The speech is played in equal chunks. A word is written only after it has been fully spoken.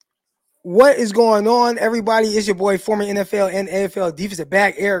What is going on, everybody? It's your boy, former NFL and AFL defensive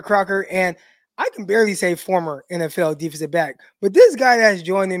back, Eric Crocker, and I can barely say former NFL defensive back, but this guy that's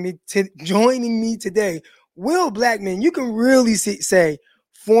joining me today, Will Blackman. You can really say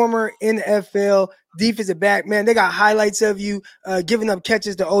former NFL defensive back. Man, they got highlights of you giving up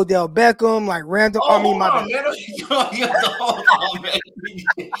catches to Odell Beckham, like random. Oh, I mean, hold on, man. You have to hold on, man.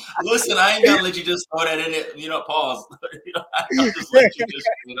 Listen, I ain't gonna let you just throw that in it. Pause. I'll just let you just.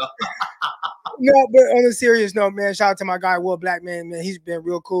 No, but on a serious note, man, shout out to my guy Will Blackman. Man, he's been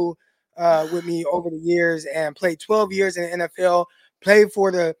real cool with me over the years and played 12 years in the NFL. Played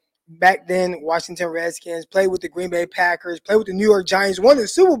for the back then Washington Redskins. Played with the Green Bay Packers. Played with the New York Giants. Won the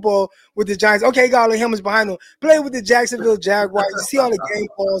Super Bowl with the Giants. Okay, got all the helmets behind him. Played with the Jacksonville Jaguars. You see all the game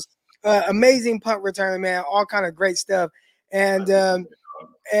balls. Amazing punt return, man. All kind of great stuff, and a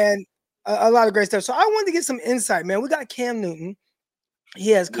lot of great stuff. So I wanted to get some insight, man. We got Cam Newton. He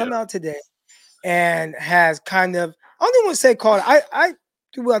has come out today and has kind of, I don't even want to say called. I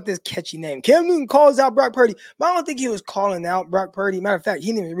threw out this catchy name. Cam Newton calls out Brock Purdy, but I don't think he was calling out Brock Purdy. Matter of fact,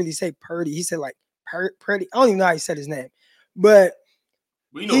 he didn't even really say Purdy. He said like Purdy. I don't even know how he said his name, but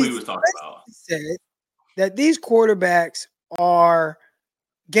we know what he was talking about. He said that these quarterbacks are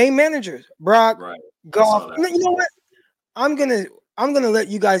game managers. Brock, Goff. You know what? I'm gonna let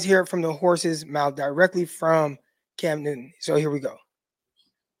you guys hear it from the horse's mouth directly from Cam Newton. So here we go.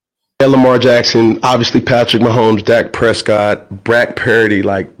 Lamar Jackson, obviously Patrick Mahomes, Dak Prescott, Brock Purdy,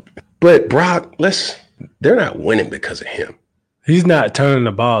 but Brock, they're not winning because of him. He's not turning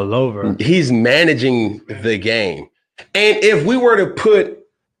the ball over. He's managing the game. And if we were to put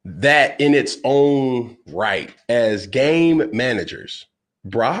that in its own right as game managers,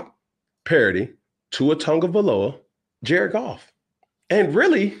 Brock Purdy, Tua Tagovailoa, Jared Goff, and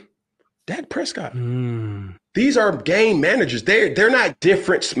really Dak Prescott. These are game managers. They're not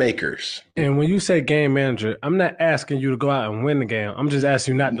difference makers. And when you say game manager, I'm not asking you to go out and win the game. I'm just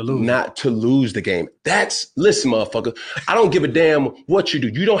asking you not to lose. Not to lose the game. Listen, motherfucker, I don't give a damn what you do.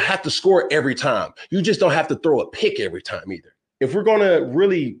 You don't have to score every time. You just don't have to throw a pick every time either. If we're going to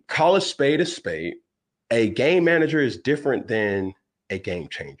really call a spade, a game manager is different than a game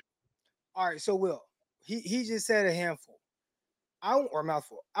changer. All right, so Will, he just said a handful. Or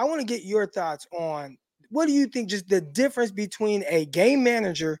mouthful. I want to get your thoughts on what do you think just the difference between a game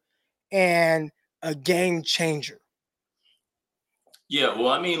manager and a game changer? Yeah, well,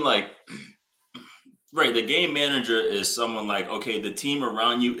 I mean, right, the game manager is someone like, okay, the team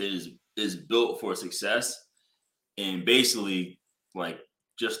around you is built for success, and basically,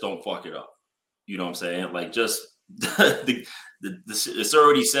 just don't fuck it up. You know what I'm saying? Like, just it's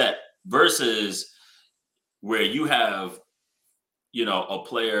already set. Versus where you have, a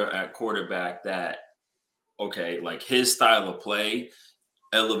player at quarterback that, okay, like his style of play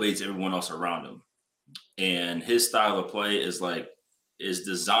elevates everyone else around him. And his style of play is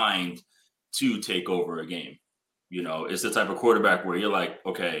designed to take over a game. It's the type of quarterback where you're like,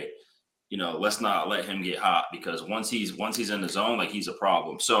 okay, let's not let him get hot, because once he's in the zone, like, he's a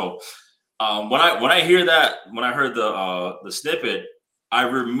problem. So when I hear that, when I heard the snippet, I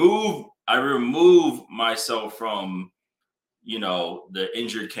remove myself from, the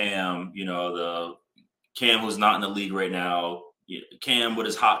injured Cam, the Cam who's not in the league right now, Cam with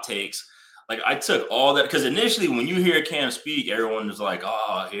his hot takes. Like, I took all that, because initially when you hear Cam speak, everyone is like,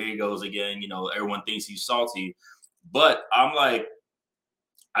 oh, here he goes again. Everyone thinks he's salty. But I'm like,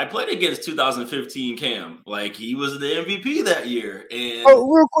 I played against 2015 Cam. Like, he was the MVP that year. And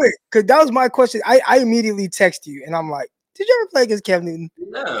real quick, because that was my question. I immediately text you, and I'm like, did you ever play against Cam Newton?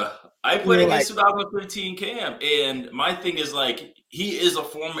 Yeah, I played against 2015 Cam. And my thing is, like, he is a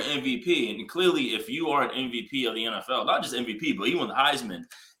former MVP. And clearly, if you are an MVP of the NFL, not just MVP, but he won the Heisman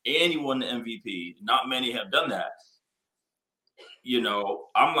and he won the MVP. Not many have done that.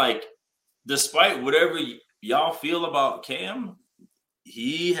 I'm like, despite whatever y'all feel about Cam,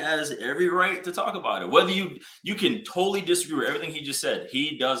 he has every right to talk about it. Whether you can totally disagree with everything he just said,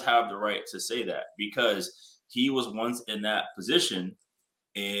 he does have the right to say that, because he was once in that position,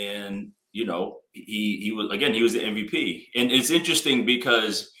 and he was the MVP. And it's interesting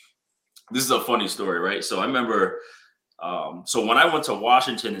because this is a funny story, right? So I remember, so when I went to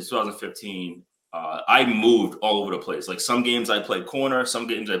Washington in 2015, I moved all over the place. Like, some games I played corner, some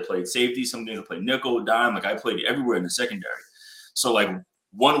games I played safety, some games I played nickel, dime. Like, I played everywhere in the secondary. So, like,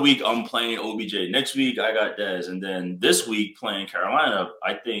 one week I'm playing OBJ. Next week I got Dez. And then this week playing Carolina,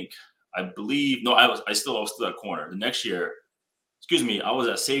 I was still at corner. The next year, I was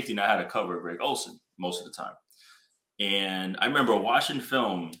at safety, and I had to cover Greg Olsen most of the time. And I remember watching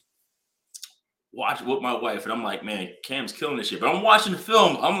film, with my wife, and I'm like, man, Cam's killing this shit. But I'm watching the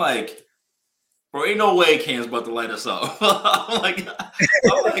film, I'm like, Bro, ain't no way Cam's about to light us up. I'm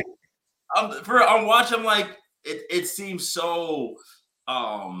watching. I'm like, it seems so,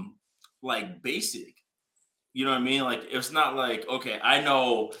 like basic. You know what I mean? Like, it's not like, okay, I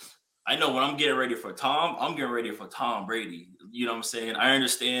know when I'm getting ready for Tom, I'm getting ready for Tom Brady. You know what I'm saying? I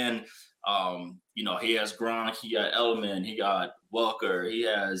understand. He has Gronk, he got Edelman, he got Welker, he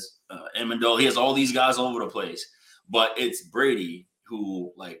has Amendola, he has all these guys all over the place. But it's Brady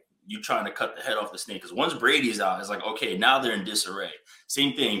who, like, you trying to cut the head off the snake. Because once Brady's out, it's like, okay, now they're in disarray.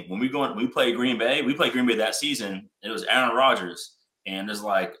 Same thing when we play Green Bay. We played Green Bay that season, and it was Aaron Rodgers, and it's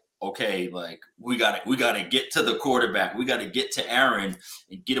like, okay, like we gotta get to the quarterback. We gotta get to Aaron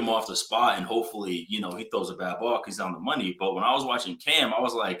and get him off the spot, and hopefully, he throws a bad ball because he's on the money. But when I was watching Cam, I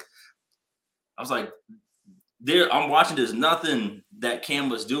was like, I'm watching. There's nothing that Cam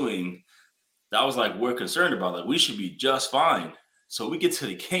was doing that was like we're concerned about. Like, we should be just fine. So we get to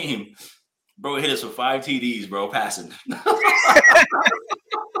the game, bro. Hit us with 5 TDs, bro, passing.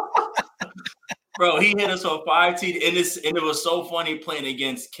 Bro, he hit us with 5 TDs, and it was so funny playing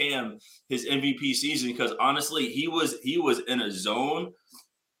against Cam his MVP season, because honestly, he was in a zone.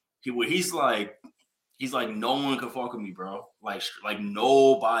 He's like no one can fuck with me, bro. Like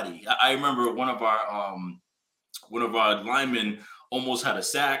nobody. I remember one of our linemen almost had a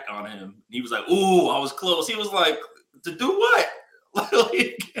sack on him. He was like, "Ooh, I was close." He was like, "To do what?"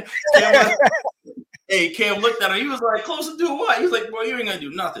 Cam looked at him. He was like, "Close to do what?" He was like, "Bro, you ain't gonna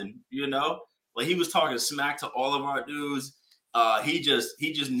do nothing." Like, he was talking smack to all of our dudes. He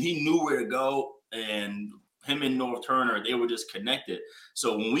knew where to go, and him and North Turner, they were just connected.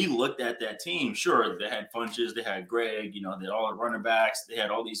 So when we looked at that team, sure, they had Funches, they had Greg, they had all the running backs, they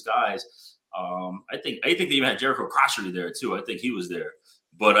had all these guys. I think they even had Jericho Crotchery there too. I think he was there.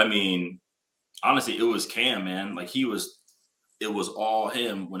 But I mean, honestly, it was Cam, man. Like, it was all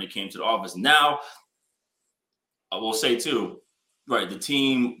him when it came to the offense. Now, I will say too, right, the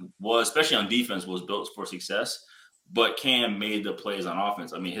team was, especially on defense, was built for success. But Cam made the plays on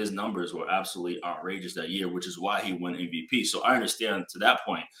offense. I mean, his numbers were absolutely outrageous that year, which is why he won MVP. So I understand to that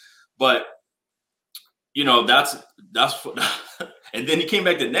point. But that's and then he came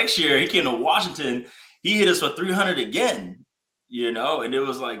back the next year. He came to Washington. He hit us for 300 again, and it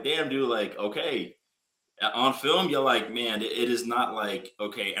was like, damn, dude, like, okay. On film, you're like, man, it is not like,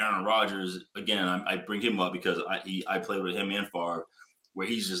 okay, Aaron Rodgers, again, I bring him up because I played with him and Favre, where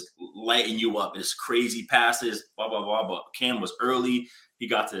he's just lighting you up. It's crazy passes, blah, blah, blah. But Cam was early. He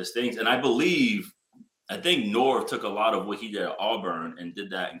got to his things. And I think Norv took a lot of what he did at Auburn and did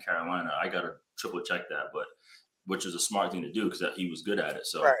that in Carolina. I got to triple check that, but which is a smart thing to do because he was good at it.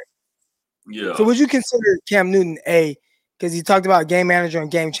 So, right. Yeah. So would you consider Cam Newton because he talked about game manager and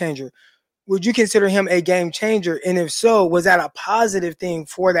game changer, would you consider him a game changer? And if so, was that a positive thing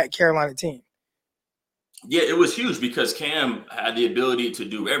for that Carolina team? Yeah, it was huge because Cam had the ability to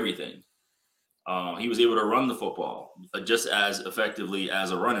do everything. He was able to run the football just as effectively as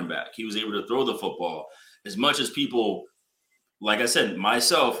a running back. He was able to throw the football. As much as people, like I said,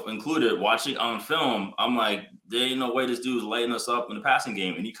 myself included, watching on film, I'm like, there ain't no way this dude's lighting us up in the passing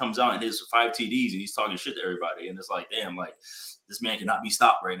game. And he comes out and hits 5 TDs and he's talking shit to everybody. And it's like, damn, like, this man cannot be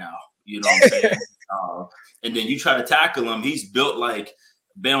stopped right now. You know what I'm saying? And then you try to tackle him. He's built like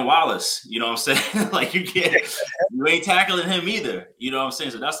Ben Wallace. You know what I'm saying? Like, you ain't tackling him either. You know what I'm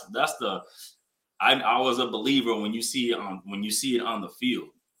saying? So that's the. I was a believer when you see it on the field.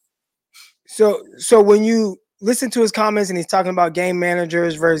 So when you listen to his comments and he's talking about game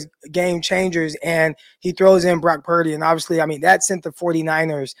managers versus game changers, and he throws in Brock Purdy, and obviously, I mean, that sent the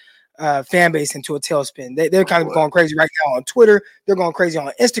 49ers fan base into a tailspin. They're kind of going crazy right now on Twitter. They're going crazy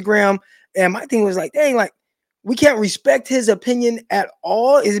on Instagram. And my thing was like, dang, like, we can't respect his opinion at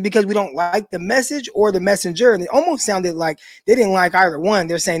all. Is it because we don't like the message or the messenger? And it almost sounded like they didn't like either one.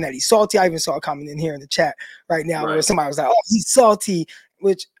 They're saying that he's salty. I even saw a comment in here in the chat right now where somebody was like, oh, he's salty,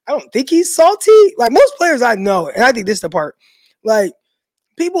 which I don't think he's salty. Like, most players I know, and I think this is the part, like,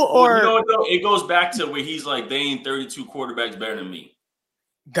 people are. You know what, though? It goes back to where he's like, they ain't 32 quarterbacks better than me.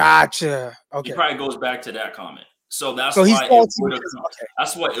 Gotcha. Okay. He probably goes back to that comment. So that's why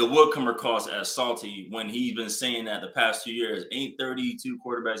it would come across as salty when he's been saying that the past 2 years. Ain't 32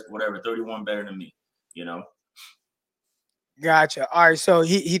 quarterbacks, whatever, 31 better than me, Gotcha. All right. So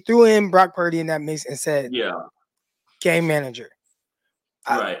he threw in Brock Purdy in that mix and said, yeah, game manager.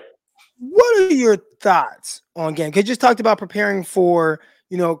 Right. What are your thoughts on game? Because you just talked about preparing for,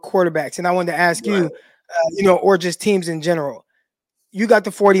 quarterbacks. And I wanted to ask you, or just teams in general. You got the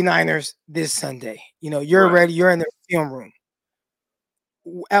 49ers this Sunday. You're ready. You're in the film room.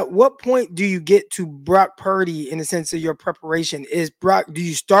 at what point do you get to Brock Purdy in the sense of your preparation? Do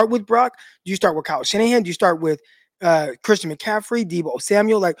you start with Brock? Do you start with Kyle Shanahan? Do you start with Christian McCaffrey, Deebo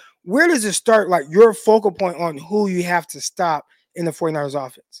Samuel? Like, where does it start? Like, your focal point on who you have to stop in the 49ers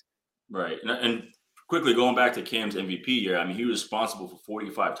offense? Right. And quickly going back to Cam's MVP year, I mean, he was responsible for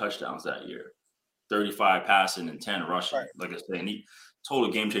 45 touchdowns that year, 35 passing and 10 rushing. Right. Like I said, and he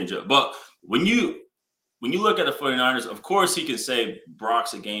total game changer. But when you look at the 49ers, of course he can say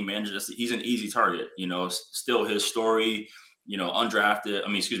Brock's a game manager. He's an easy target, still his story,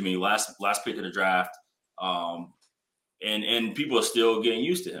 undrafted. Last pick of the draft. And people are still getting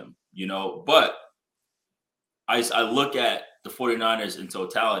used to him, but I look at the 49ers in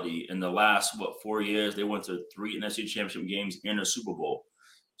totality. In the last 4 years, they went to 3 NFC championship games and a Super Bowl.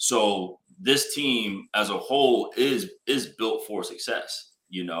 So this team as a whole is built for success.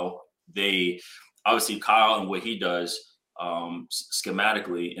 They obviously Kyle and what he does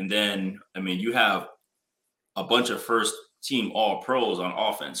schematically, and then you have a bunch of first team all pros on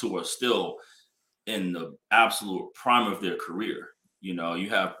offense who are still in the absolute prime of their career. You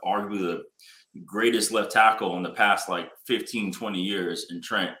have arguably the greatest left tackle in the past 15, 20 years in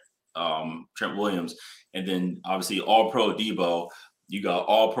Trent Williams. And then obviously all pro Deebo, you got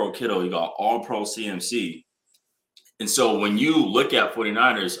all pro Kittle, you got all pro CMC. And so when you look at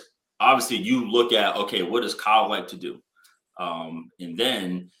 49ers, obviously you look at, okay, what does Kyle like to do? And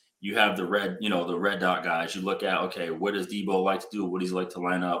then you have the red dot guys. You look at, okay, what does Deebo like to do? What does he like to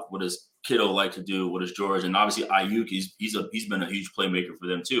line up? What does Kittle like to do? What does George? And obviously Ayuk, he's been a huge playmaker for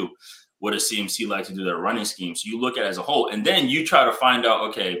them too. What does CMC like to do, their running scheme? So you look at it as a whole, and then you try to find out,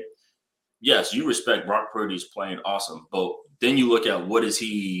 okay, yes, you respect Brock Purdy's playing awesome, but then you look at what does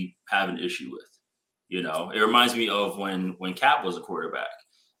he have an issue with? It reminds me of when Cap was a quarterback,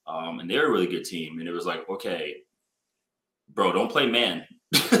 and they're a really good team, and it was like, okay, bro, don't play man.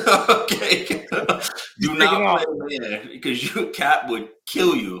 Okay, do not play man because Cap would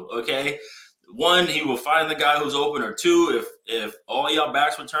kill you. Okay. 1, he will find the guy who's open, or 2, if all y'all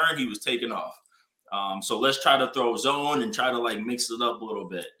backs were turned, he was taking off. So let's try to throw zone and try to mix it up a little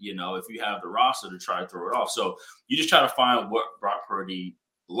bit, if you have the roster to try to throw it off. So you just try to find what Brock Purdy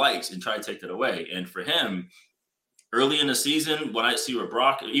likes and try to take that away. And for him, early in the season, when I see with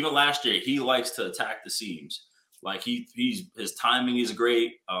Brock, even last year, he likes to attack the seams. His timing is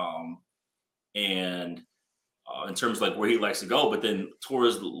great. And in terms of where he likes to go, but then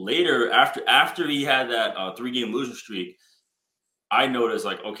towards later, after he had that 3-game losing streak, I noticed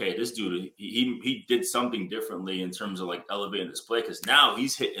okay, this dude he did something differently in terms of elevating his play, because now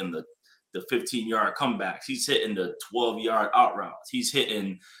he's hitting the 15-yard comebacks, he's hitting the 12-yard out routes, he's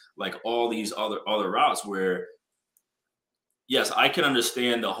hitting all these other routes where, yes, I can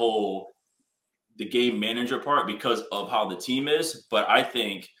understand the game manager part because of how the team is, but I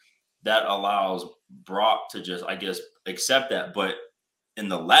think that allows Brock to just, I guess, accept that. But in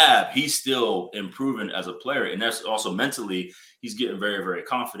the lab, he's still improving as a player. And that's also mentally, he's getting very, very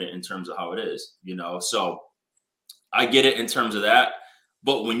confident in terms of how it is, So I get it in terms of that.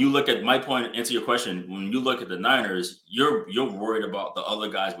 But when you look at my point, answer your question, when you look at the Niners, you're worried about the other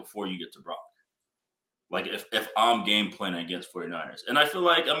guys before you get to Brock. If I'm game planning against 49ers. And I feel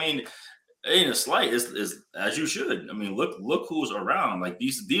ain't a slight, is as you should. Look who's around.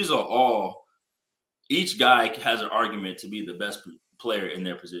 These are all, each guy has an argument to be the best player in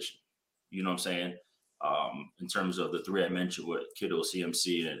their position. You know what I'm saying? In terms of the 3 I mentioned with Kittle,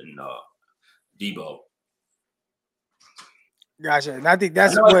 CMC, and Deebo. Gotcha. And I think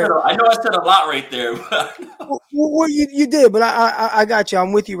that's I know I said a lot right there. Well, you did, but I got you.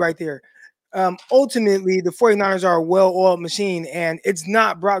 I'm with you right there. Ultimately, the 49ers are a well-oiled machine, and it's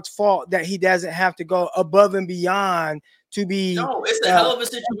not Brock's fault that he doesn't have to go above and beyond to be. No, it's a hell of a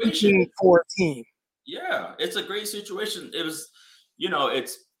situation for a team. Yeah, it's a great situation. It was,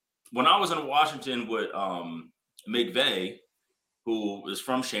 it's when I was in Washington with McVay, who is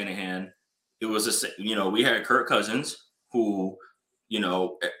from Shanahan. It was we had Kirk Cousins, who, he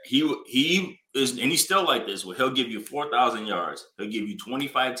is, and he's still like this, where he'll give you 4,000 yards, he'll give you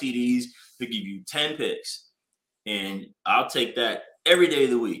 25 TDs, he'll give you 10 picks, and I'll take that every day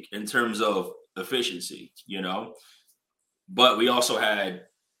of the week in terms of efficiency, But we also had,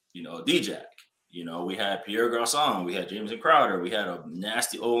 D-Jack. We had Pierre Garçon, we had Jameson Crowder, we had a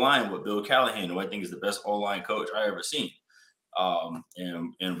nasty O-line with Bill Callahan, who I think is the best O-line coach I ever seen.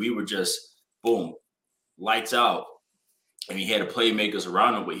 And we were just, boom, lights out. And he had playmakers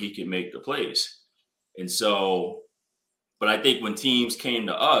around him where he could make the plays. And so, but I think when teams came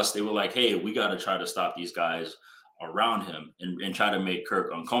to us, they were like, hey, we got to try to stop these guys around him and try to make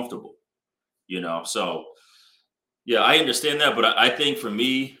Kirk uncomfortable, So Yeah, I understand that, but I think for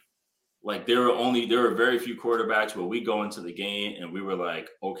me, like there were very few quarterbacks where we go into the game and we were like,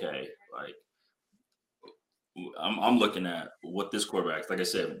 okay, like I'm looking at what this quarterback. Like I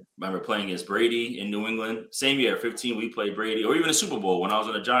said, remember playing against Brady in New England, same year, 15, we played Brady, or even a Super Bowl when I was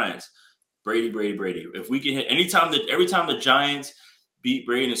on the Giants. Brady, Brady, Brady. If we can hit every time the Giants beat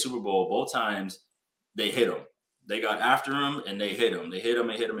Brady in the Super Bowl, both times they hit him. They got after him and they hit him. They hit him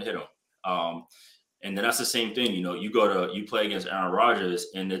and hit him and hit him. And then that's the same thing. You know, you play against Aaron Rodgers,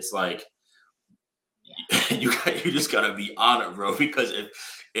 and it's like you just gotta be on it, bro. Because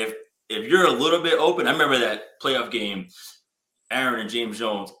if if you're a little bit open, I remember that playoff game. Aaron and James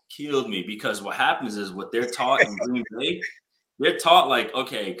Jones killed me because what happens is what they're taught in Green Bay, they're taught like,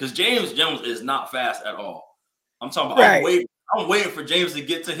 okay, because James Jones is not fast at all. I'm talking about Right. I'm waiting for James to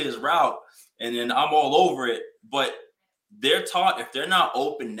get to his route and then I'm all over it. But they're taught if they're not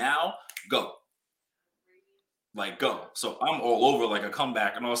open now, go. Like go. So I'm all over like a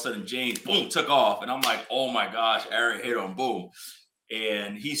comeback, and all of a sudden James boom took off, and I'm like, oh my gosh, Aaron hit him, boom.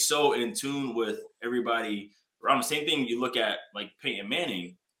 And he's so in tune with everybody around. The same thing you look at like Peyton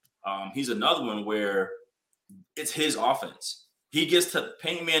Manning. He's another one where it's his offense.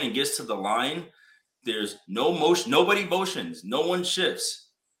 Peyton Manning gets to the line. There's no motion, nobody motions, no one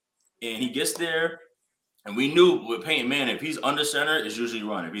shifts, and he gets there. And we knew with Peyton Manning, if he's under center, it's usually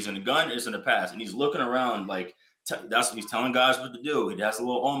run. If he's in the gun, it's in the pass. And he's looking around like that's what he's telling guys what to do. He has a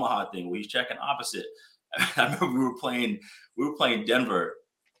little Omaha thing where he's checking opposite. I remember we were playing Denver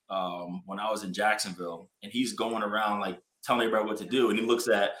when I was in Jacksonville, and he's going around like telling everybody what to do. And he looks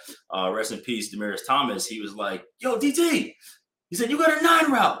at rest in peace, Demaryius Thomas. He was like, "Yo, DT," he said, "You got a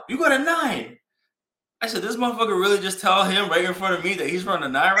 9 route. You got a 9." I said, "This motherfucker really just tell him right in front of me that he's running a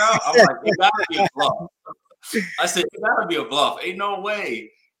 9 route?" I'm like, "It gotta be a bluff." I said, "It gotta be a bluff. Ain't no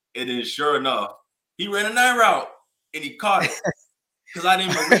way." And then sure enough, he ran a 9 route and he caught it because I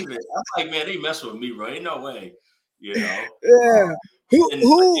didn't believe it. I'm like, man, they mess with me, bro. Ain't no way, you know. Yeah. And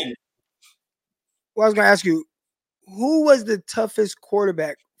Who? again, Well, I was gonna ask you, who was the toughest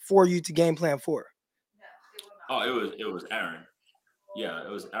quarterback for you to game plan for? oh, it was Aaron. Yeah, it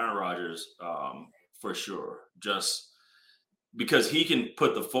was Aaron Rodgers for sure. Just because he can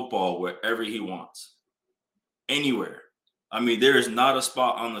put the football wherever he wants, anywhere. I mean, there is not a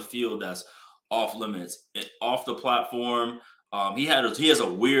spot on the field that's off limits, off the platform. He has a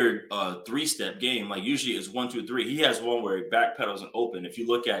weird 3-step game. Like usually it's 1, 2, 3. He has one where he backpedals and open. If you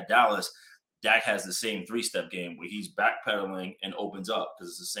look at Dallas, Dak has the same 3-step game where he's backpedaling and opens up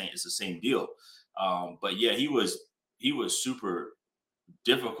because it's the same deal. But yeah, he was super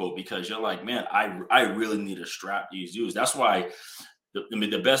difficult because you're like, man, I really need to strap these dudes. That's why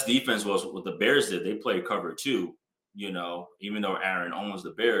the best defense was what the Bears did. They played cover 2, you know, even though Aaron owns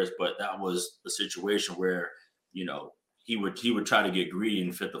the Bears, but that was the situation where, you know, he would try to get greedy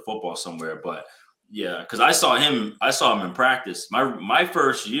and fit the football somewhere. But yeah, because I saw him in practice. My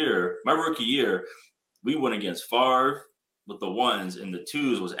first year, my rookie year, we went against Favre with the 1s and the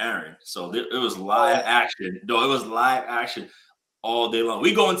 2s was Aaron. So it was live action. No, it was live action all day long.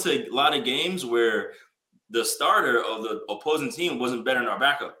 We go into a lot of games where the starter of the opposing team wasn't better than our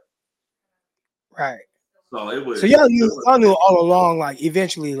backup. Right. So it was. So y'all knew all along, like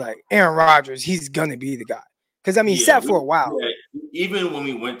eventually, like Aaron Rodgers, he's gonna be the guy. Because I mean, he sat for a while. Yeah, even when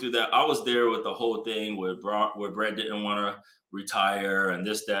we went through that, I was there with the whole thing where Brett didn't want to retire and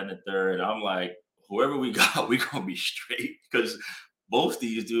this, that, and the third. I'm like, whoever we got, we gonna be straight because both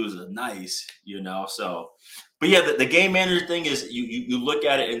these dudes are nice, you know. So, but yeah, the game manager thing is you look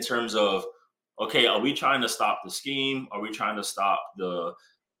at it in terms of, okay, are we trying to stop the scheme? Are we trying to stop the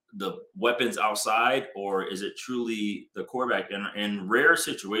weapons outside, or is it truly the quarterback? And in rare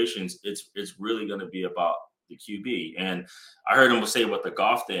situations, it's really going to be about the QB. And I heard him say with the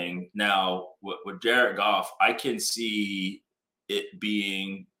Goff thing. Now with Jared Goff, I can see it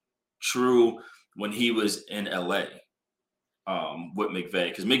being true when he was in LA with McVay,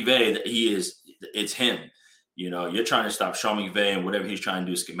 because McVay, it's him. You know, you're trying to stop Sean McVay and whatever he's trying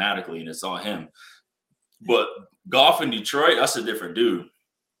to do schematically, and it's all him. But Goff in Detroit, that's a different dude.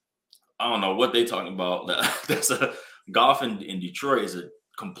 I don't know what they talking about. That's a Goff in Detroit is a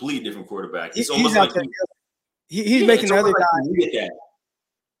complete different quarterback. It's almost like he's making the other guy.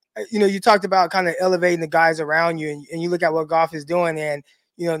 You know, you talked about kind of elevating the guys around you, and you look at what Goff is doing, and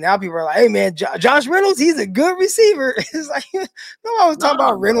you know now people are like, "Hey man, Josh Reynolds, he's a good receiver." It's like no, I was talking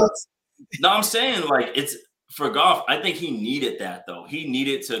about Reynolds. No, I'm saying like it's for Goff. I think he needed that though. He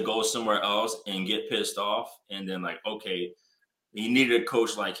needed to go somewhere else and get pissed off, and then like okay. He needed a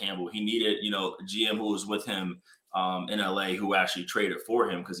coach like Campbell. He needed, you know, a GM who was with him in LA who actually traded for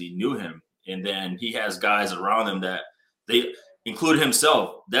him because he knew him. and then he has guys around him that they include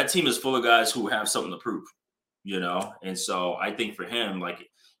himself. That team is full of guys who have something to prove, And so I think for him, like,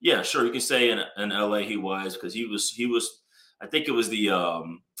 yeah, sure, you can say in LA he was, because he was. I think it was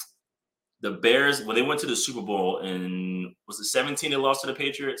the Bears when they went to the Super Bowl in, was it 17 they lost to the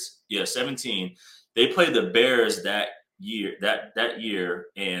Patriots? Yeah, 17. They played the Bears that year,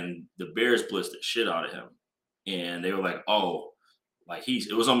 and the Bears blitzed the shit out of him. And they were like, oh, like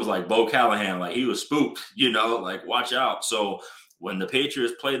it was almost like Bo Callahan, like he was spooked, like watch out. So when the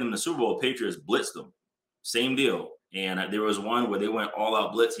Patriots played them in the Super Bowl, Patriots blitzed them. Same deal. And there was one where they went all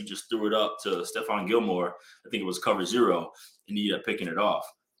out blitz. He just threw it up to Stephon Gilmore. I think it was cover 0, and he ended up picking it off.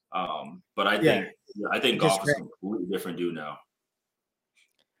 But I think Goff is a completely different dude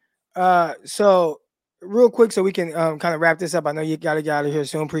now. So real quick, so we can kind of wrap this up. I know you got to get out of here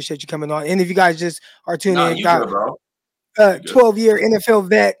soon. Appreciate you coming on. And if you guys just are tuning in, got 12-year NFL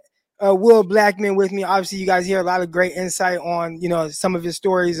vet Will Blackman with me. Obviously, you guys hear a lot of great insight on some of his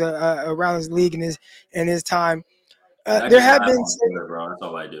stories around his league and his time. There have been bro. That's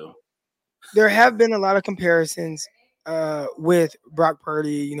all I do. There have been a lot of comparisons with Brock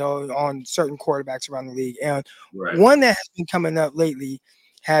Purdy, on certain quarterbacks around the league. And one that has been coming up lately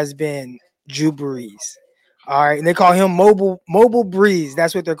has been Drew Brees. All right. And they call him Mobile Brees.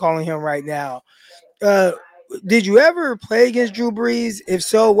 That's what they're calling him right now. Did you ever play against Drew Brees? If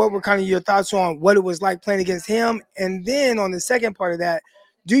so, what were kind of your thoughts on what it was like playing against him? And then on the second part of that,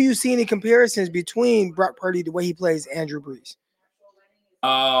 do you see any comparisons between Brock Purdy, the way he plays, and Drew Brees?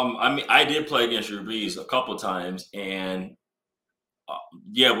 I mean, I did play against Drew Brees a couple times, and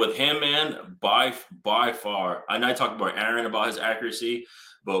with him, man, by far. And I talked about Aaron about his accuracy,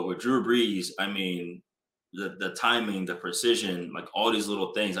 but with Drew Brees, I mean, the timing, the precision, like all these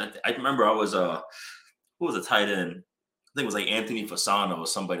little things. I remember I was who was a tight end? I think it was like Anthony Fasano or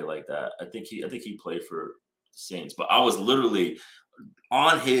somebody like that. I think he played for the Saints, but I was literally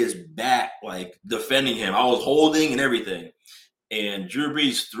on his back, like defending him. I was holding and everything. And Drew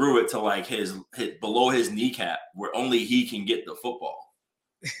Brees threw it to like his below his kneecap, where only he can get the football.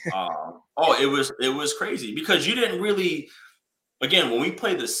 It was crazy, because you didn't really. Again, when we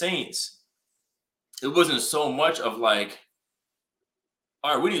played the Saints, it wasn't so much of like,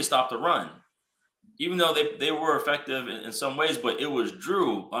 all right, we need to stop the run, even though they were effective in some ways. But it was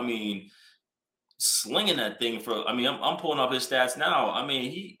Drew. I mean, slinging that thing for. I mean, I'm pulling up his stats now. I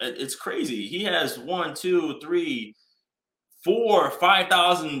mean, it's crazy. He has 1, 2, 3. 4,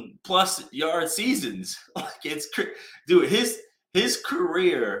 5,000 plus yard seasons. Like dude, his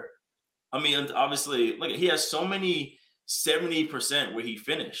career. I mean, obviously, look, he has so many 70% where he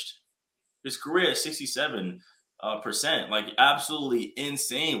finished. His career is 67%, like absolutely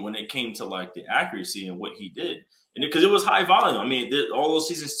insane when it came to like the accuracy and what he did. And because it was high volume. I mean, all those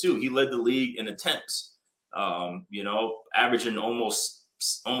seasons too, he led the league in attempts. Averaging almost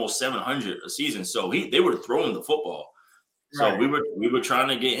 700 a season. So they were throwing the football. So right. we were trying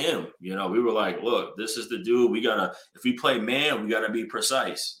to get him, we were like, look, this is the dude. If we play man, we gotta be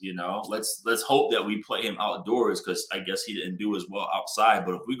precise, let's hope that we play him outdoors, because I guess he didn't do as well outside.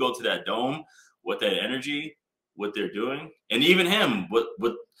 But if we go to that dome with that energy, what they're doing, and even him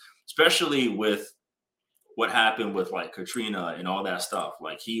with especially with what happened with like Katrina and all that stuff,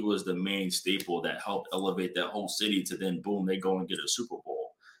 like he was the main staple that helped elevate that whole city to then boom, they go and get a Super Bowl.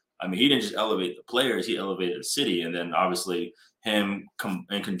 I mean, he didn't just elevate the players; he elevated the city, and then obviously him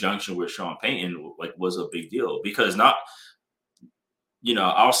in conjunction with Sean Payton was a big deal, because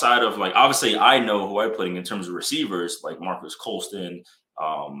outside of like, obviously I know who I'm putting in terms of receivers, like Marcus Colston,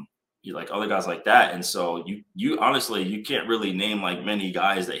 like other guys like that, and so you honestly you can't really name like many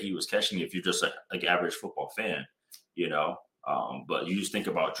guys that he was catching if you're just like average football fan, but you just think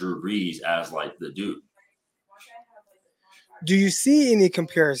about Drew Brees as like the dude. Do you see any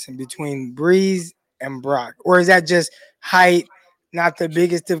comparison between Brees and Brock, or is that just height, not the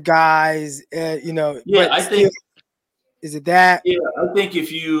biggest of guys? Yeah, but I think. Is it that? Yeah, I think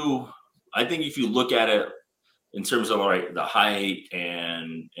if you look at it in terms of like the height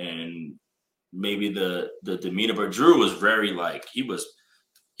and maybe the demeanor, but Drew was very like he was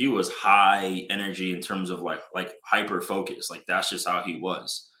high energy in terms of like hyper focus. Like that's just how he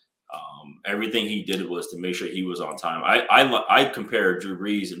was. Everything he did was to make sure he was on time. I compare Drew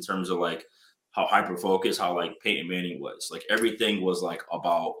Brees in terms of like how hyper focused, how like Peyton Manning was. Like everything was like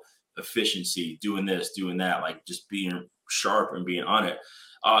about efficiency, doing this, doing that, like just being sharp and being on it.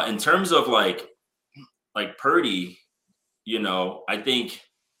 In terms of like Purdy, I think,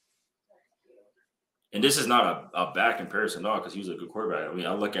 and this is not a bad comparison at all, because he was a good quarterback. I mean,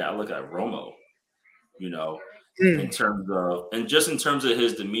 I look at Romo, in terms of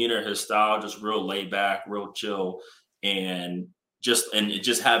his demeanor, his style, just real laid back, real chill, and just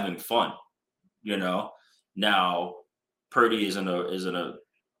having fun. Now Purdy is in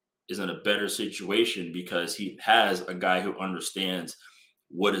a better situation because he has a guy who understands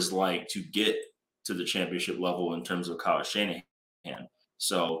what it's like to get to the championship level in terms of Kyle Shanahan.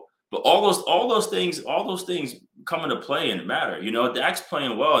 So, but all those things come into play and matter. Dak's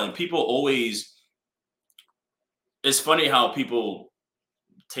playing well, and people always. It's funny how people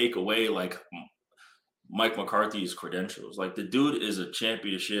take away like Mike McCarthy's credentials. Like the dude is a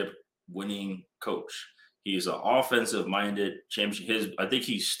championship winning coach. He's an offensive minded championship. I think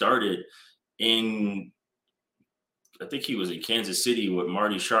he was in Kansas City with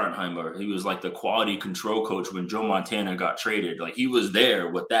Marty Schottenheimer. He was like the quality control coach when Joe Montana got traded. Like he was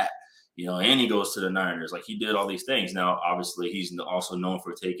there with that, and he goes to the Niners. Like he did all these things. Now, obviously, he's also known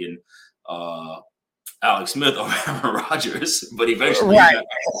for taking Alex Smith over Aaron Rodgers, but eventually got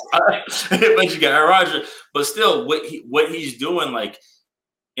Aaron Rodgers. But still, what he's doing, like,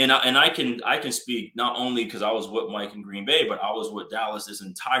 and I can speak not only because I was with Mike in Green Bay, but I was with Dallas this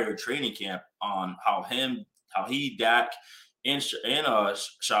entire training camp on how he, Dak, and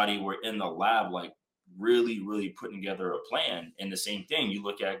Shotty were in the lab, like really, really putting together a plan. And the same thing, you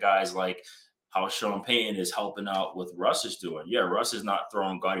look at guys like how Sean Payton is helping out with Russ is doing. Yeah, Russ is not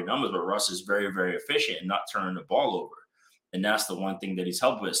throwing gaudy numbers, but Russ is very, very efficient and not turning the ball over. And that's the one thing that he's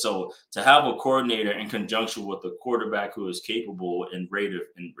helped with. So to have a coordinator in conjunction with a quarterback who is capable and ready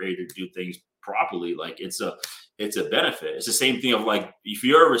to do things properly, like it's a benefit. It's the same thing of like if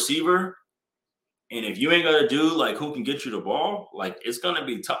you're a receiver and if you ain't gonna do like who can get you the ball, like it's gonna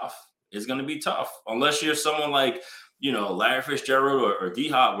be tough. It's gonna be tough unless you're someone like Larry Fitzgerald or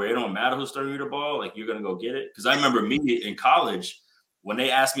D-Hop, where it don't matter who's throwing you the ball, like you're gonna go get it. Because I remember me in college when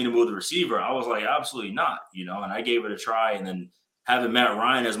they asked me to move the receiver, I was like, absolutely not, and I gave it a try. And then having Matt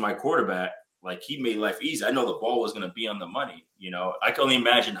Ryan as my quarterback, like he made life easy. I know the ball was gonna be on the money. I can only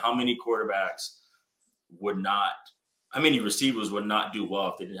imagine how many receivers would not do well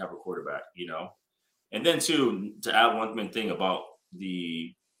if they didn't have a quarterback. And then too, to add one thing about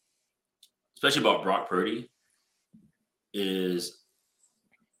especially about Brock Purdy, is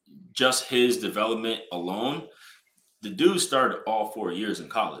just his development alone. The dude started all 4 years in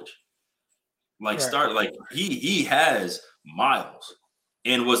college. He has miles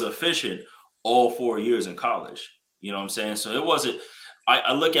and was efficient all 4 years in college. You know what I'm saying? So it wasn't.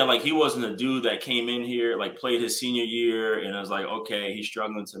 I look at like he wasn't a dude that came in here like played his senior year and I was like, okay, he's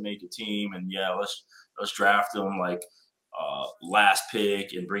struggling to make a team, and yeah, let's draft him like last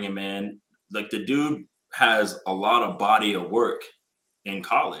pick and bring him in. Like the dude has a lot of body of work in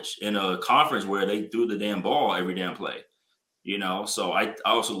college in a conference where they threw the damn ball every damn play, So I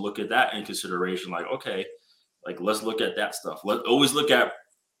also look at that in consideration. Like, okay, like let's look at that stuff. Let's always look at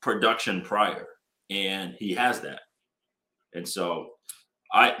production prior, and he has that. And so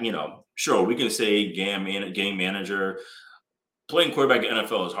sure, we can say game manager. Playing quarterback in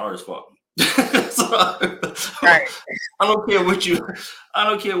NFL is hard as fuck. Right. I don't care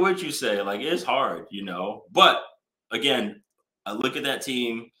what you say. Like it's hard, But again, I look at that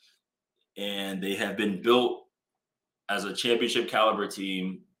team, and they have been built as a championship caliber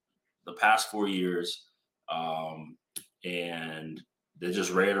team the past 4 years, and they're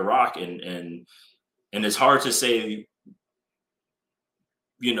just ready to rock. And it's hard to say,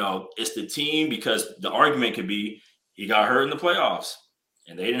 it's the team, because the argument could be he got hurt in the playoffs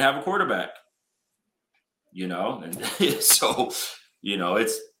and they didn't have a quarterback, and so,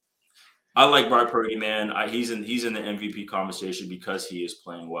 it's, I like Brock Purdy, man. He's in the MVP conversation because he is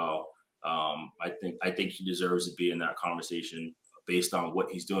playing well. I think he deserves to be in that conversation based on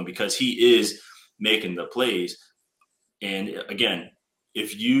what he's doing, because he is making the plays. And again,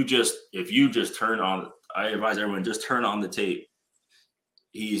 if you just turn on, I advise everyone just turn on the tape.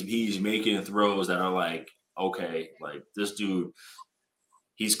 He's making throws that are like, okay, like this dude,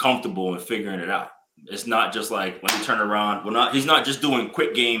 he's comfortable in figuring it out. It's not just like, let me turn around. He's not just doing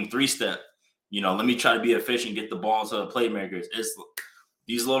quick game 3-step. Let me try to be efficient, get the ball to the playmakers. It's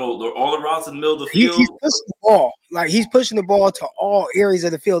these all the routes in the middle of the field. He's pushing the ball. Like he's pushing the ball to all areas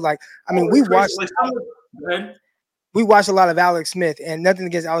of the field. Like, I mean, we watched a lot of Alex Smith, and nothing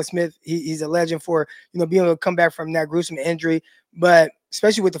against Alex Smith. He's a legend for, being able to come back from that gruesome injury. But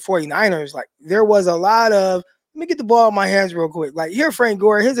especially with the 49ers, like there was a lot of, let me get the ball in my hands real quick. Like here, Frank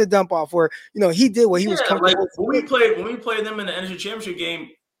Gore, here's a dump off where, he did what he was comfortable. Like when we played them in the NFC Championship game,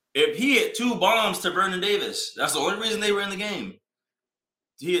 if he hit 2 bombs to Vernon Davis, that's the only reason they were in the game.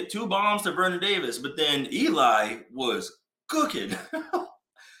 He hit 2 bombs to Vernon Davis, but then Eli was cooking.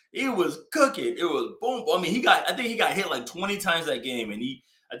 He was cooking. It was boom. I mean, I think he got hit like 20 times that game, and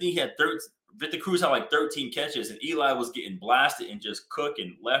I think he had 13. Victor Cruz had like 13 catches, and Eli was getting blasted and just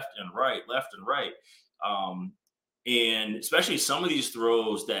cooking left and right. And especially some of these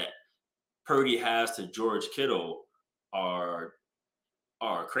throws that Purdy has to George Kittle are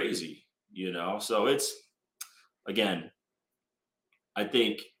crazy, you know. So it's, again, I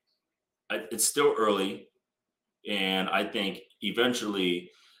think it's still early, and I think eventually,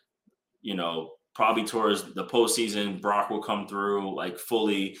 you know, probably towards the postseason, Brock will come through like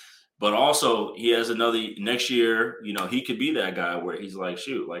fully. But also, he has another next year. You know, he could be that guy where he's like,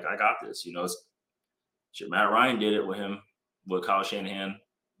 shoot, like I got this. You know, Matt Ryan did it with him, with Kyle Shanahan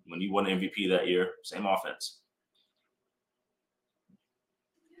when he won MVP that year. Same offense.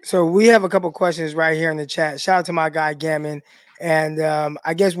 So we have a couple questions right here in the chat. Shout out to my guy Gammon, and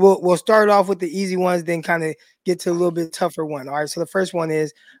I guess we'll start off with the easy ones, then kind of get to a little bit tougher one. All right. So the first one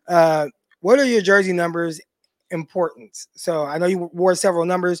is, what are your jersey numbers importance? So I know you wore several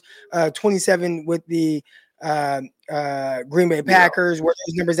numbers, 27 with the Green Bay Packers, were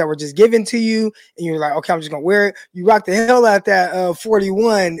those numbers that were just given to you, and you're like, okay, I'm just gonna wear it. You rocked the hell out that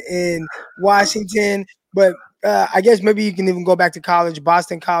 41 in Washington, but I guess maybe you can even go back to college,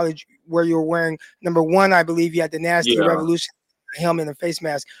 Boston College, where you were wearing number 1. I believe you had the nasty Revolution helmet and face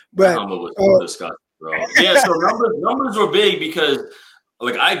mask. But that helmet was so disgusting, bro. Yeah, so numbers were big because,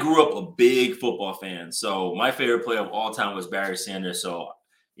 like, I grew up a big football fan. So my favorite player of all time was Barry Sanders. So,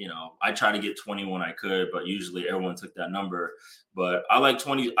 you know, I tried to get 20 when I could, but usually everyone took that number. But I like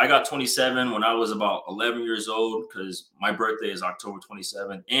 20. I got 27 when I was about 11 years old because my birthday is October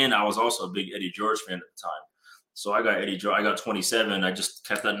 27th. And I was also a big Eddie George fan at the time. So I got Eddie George. I got 27. I just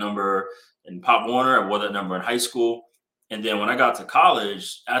kept that number in Pop Warner. I wore that number in high school. And then when I got to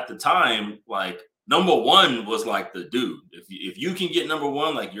college, at the time, like, number 1 was like the dude. If you can get number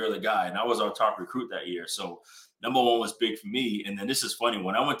 1, like, you're the guy. And I was our top recruit that year. So number 1 was big for me. And then this is funny.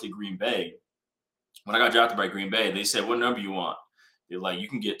 When I went to Green Bay, when I got drafted by Green Bay, they said, what number you want? They're like, you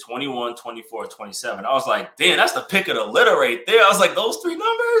can get 21, 24, 27. I was like, damn, that's the pick of the litter right there. I was like, those 3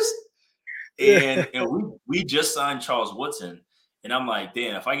 numbers? And we just signed Charles Woodson. And I'm like,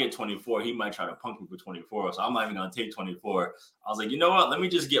 damn, if I get 24, he might try to punk me for 24. So I'm not even gonna take 24. I was like, you know what? Let me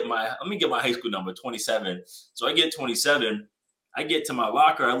get my high school number, 27. So I get 27. I get to my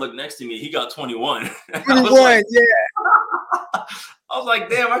locker. I look next to me. He got 21. I was like, yeah. I was like,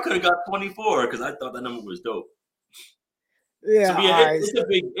 damn, I could have got 24 because I thought that number was dope. Yeah, so, yeah,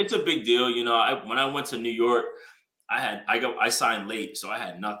 it's a big deal. You know, when I went to New York, I signed late, so I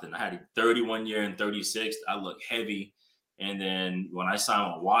had nothing. I had a 31 year and 36. I looked heavy. And then when I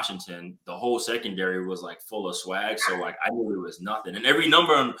signed with Washington, the whole secondary was like full of swag. So like I knew it was nothing. And every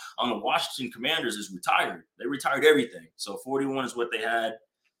number on the Washington Commanders is retired. They retired everything. So 41 is what they had.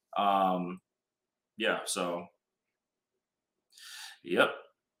 Yeah. So, yep.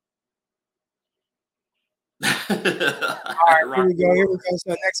 All right, here we go.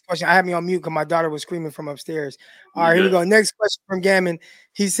 So next question. I had me on mute because my daughter was screaming from upstairs. All right, here we go. Next question from Gammon.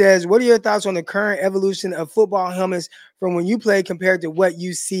 He says, what are your thoughts on the current evolution of football helmets from when you played compared to what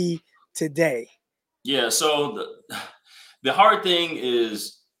you see today? Yeah, so the hard thing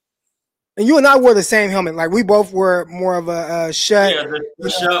is, and you and I wore the same helmet. Like we both were more of a shut. Yeah, the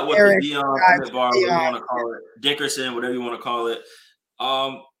shut with the Dion, bar, whatever you want to call it, Dickerson, whatever you want to call it.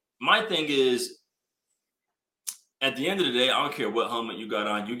 My thing is, at the end of the day, I don't care what helmet you got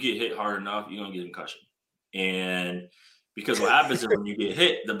on. You get hit hard enough, you're gonna get a concussion. And because what happens is when you get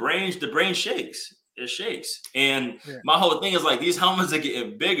hit, the brain shakes. It shakes. And my whole thing is like these helmets are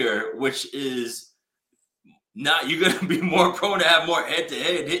getting bigger, which is not, you're gonna be more prone to have more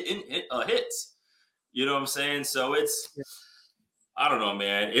head-to-head hits. You know what I'm saying? So it's, I don't know,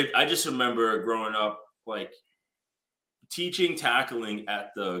 man. I just remember growing up, like teaching tackling at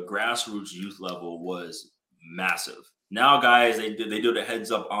the grassroots youth level was massive. Now, guys, they do the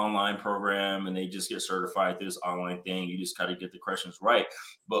heads up online program and they just get certified through this online thing. You just got to get the questions right.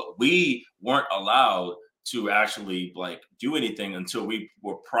 But we weren't allowed to actually like do anything until we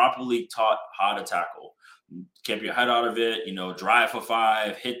were properly taught how to tackle. Keep your head out of it, you know, drive for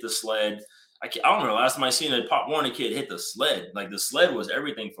 5, hit the sled. I don't remember last time I seen a Pop Warner kid hit the sled. Like the sled was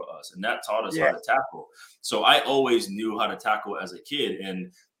everything for us, and that taught us how to tackle. So I always knew how to tackle as a kid,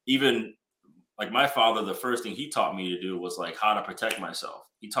 and even like my father, the first thing he taught me to do was like how to protect myself.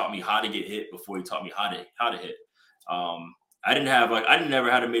 He taught me how to get hit before he taught me how to hit. I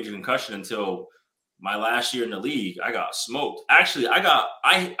never had a major concussion until my last year in the league. I got smoked. Actually,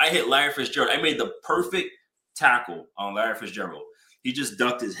 I hit Larry Fitzgerald. I made the perfect tackle on Larry Fitzgerald. he just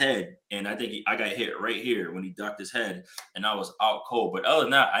ducked his head, and I think I got hit right here when he ducked his head, and I was out cold. But other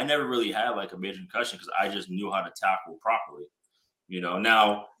than that, I never really had like a major concussion because I just knew how to tackle properly.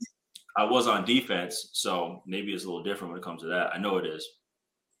 Now I was on defense, so maybe it's a little different when it comes to that. I know it is.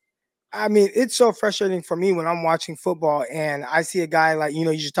 I mean, it's so frustrating for me when I'm watching football and I see a guy like, you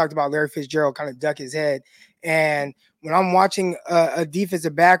just talked about Larry Fitzgerald kind of duck his head. And when I'm watching a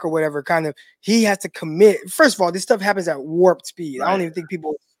defensive back or whatever, kind of, he has to commit. First of all, this stuff happens at warp speed. Right. I don't even think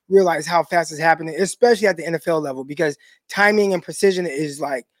people realize how fast it's happening, especially at the NFL level, because timing and precision is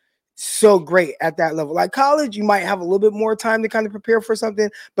like so great at that level. Like college, you might have a little bit more time to kind of prepare for something,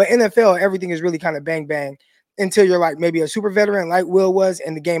 but NFL, everything is really kind of bang, bang. Until you're like maybe a super veteran like Will was,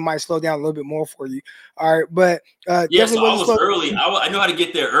 and the game might slow down a little bit more for you. All right, but yeah, so I was early. I know how to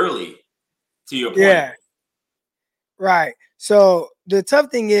get there early. To your point, yeah, right. So the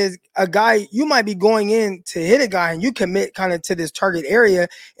tough thing is, a guy, you might be going in to hit a guy, and you commit kind of to this target area,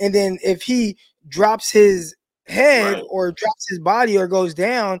 and then if he drops his head or drops his body or goes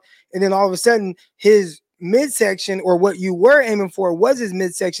down, and then all of a sudden his midsection or what you were aiming for was his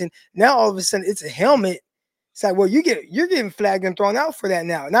midsection. Now all of a sudden it's a helmet. It's like, well, you're getting flagged and thrown out for that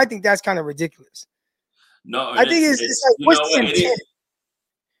now, and I think that's kind of ridiculous. No, I think it's like, what's the intent?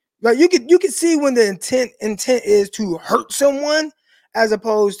 Like you could see when the intent is to hurt someone, as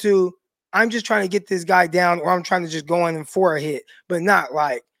opposed to I'm just trying to get this guy down, or I'm trying to just go in for a hit, but not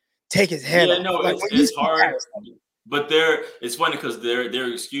like take his head off. No, like, it's hard. But it's funny because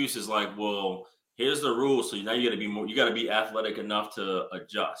their excuse is like, well, here's the rule, so now you got to be athletic enough to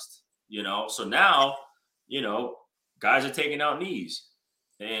adjust. So now. Guys are taking out knees.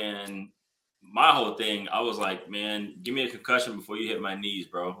 And my whole thing, I was like, man, give me a concussion before you hit my knees,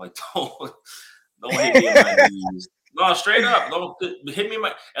 bro. Like, don't hit me in my knees. No, straight up. Don't hit me in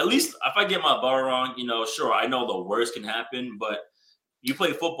my. At least if I get my bell wrong, sure, I know the worst can happen, but you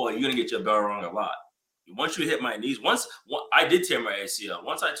play football, you're going to get your bell wrong a lot. Once you hit my knees, I did tear my ACL.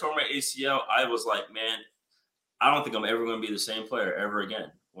 Once I tore my ACL, I was like, man, I don't think I'm ever going to be the same player ever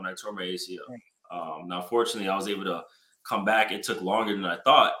again when I tore my ACL. Now, fortunately, I was able to come back. It took longer than I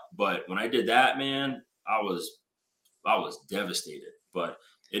thought, but when I did that, man, I was devastated. But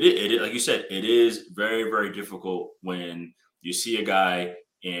it like you said, it is very, very difficult when you see a guy,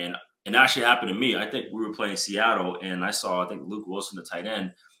 and it actually happened to me. I think we were playing Seattle, and I think Luke Wilson, the tight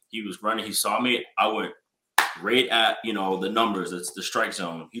end, he was running. He saw me. I went right at the numbers. It's the strike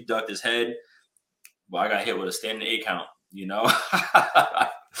zone. He ducked his head. Well, I got hit with a standing 8 count.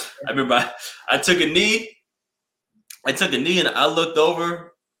 I remember I took a knee. And I looked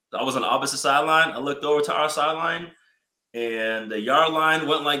over. I was on the opposite sideline. I looked over to our sideline, and the yard line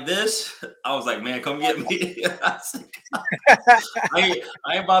went like this. I was like, man, come get me. I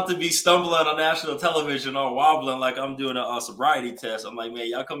ain't about to be stumbling on national television or wobbling like I'm doing a sobriety test. I'm like, man,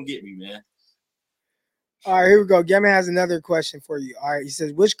 y'all come get me, man. All right, here we go. Gammon has another question for you. All right, he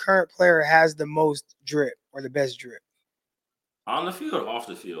says, which current player has the most drip or the best drip? On the field or off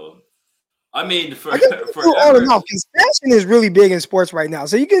the field? I mean, for on and off. Fashion is really big in sports right now,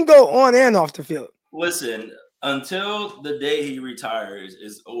 so you can go on and off the field. Listen, until the day he retires,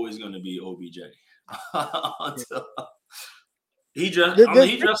 is always going to be OBJ. Until he dresses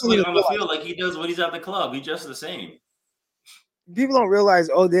on the field like he does when he's at the club. He dresses the same. People don't realize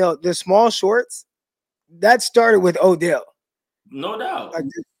Odell, the small shorts, that started with Odell. No doubt. Like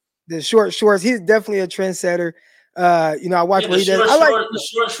the short shorts. He's definitely a trendsetter. I watch what he does. I like the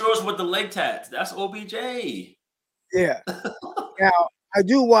short shorts with the leg tats. That's OBJ. Yeah. Now I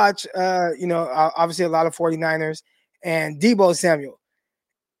do watch. Obviously a lot of 49ers and Deebo Samuel.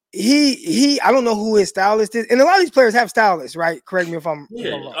 He. I don't know who his stylist is, and a lot of these players have stylists, right? Correct me if I'm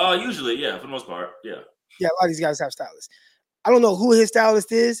wrong. Usually, yeah, for the most part, yeah. Yeah, a lot of these guys have stylists. I don't know who his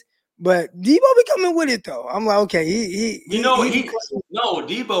stylist is. But Deebo be coming with it though. I'm like, okay,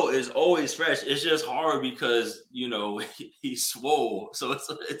 Deebo is always fresh. It's just hard because he's swole. So it's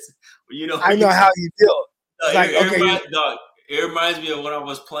I know how you feel. It reminds me of when I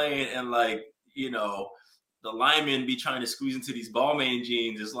was playing and the linemen be trying to squeeze into these Balmain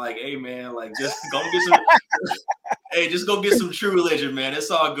jeans. It's like, hey man, like just go get some. Hey, just go get some True Religion, man.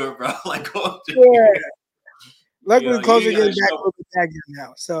 It's all good, bro. Like go. Luckily, closer getting back a little bit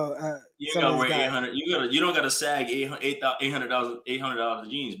now. So you gotta wear 800. You don't gotta sag $800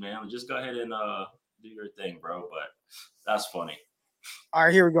 jeans, man. Just go ahead and do your thing, bro. But that's funny. All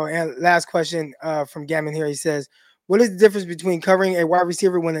right, here we go. And last question from Gammon here. He says, "What is the difference between covering a wide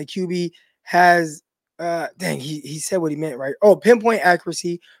receiver when a QB has he said what he meant, right? Oh, pinpoint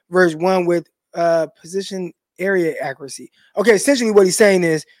accuracy versus one with position area accuracy. Okay, essentially what he's saying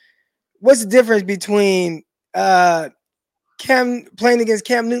is, what's the difference between playing against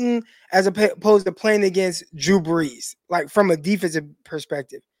Cam Newton as opposed to playing against Drew Brees, like from a defensive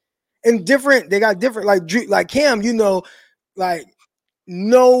perspective. And they got different, like Cam, like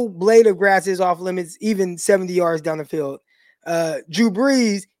no blade of grass is off limits, even 70 yards down the field. Drew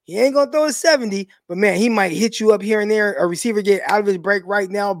Brees, he ain't gonna throw a 70, but man, he might hit you up here and there. A receiver get out of his break right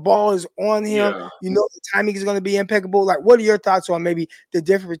now, ball is on him. Yeah. The timing is gonna be impeccable. Like, what are your thoughts on maybe the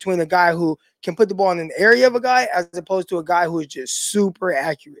difference between a guy who can put the ball in an area of a guy as opposed to a guy who is just super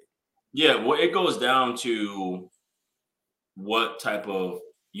accurate? Yeah, well, it goes down to what type of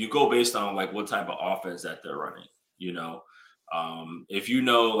you go based on like what type of offense that they're running. If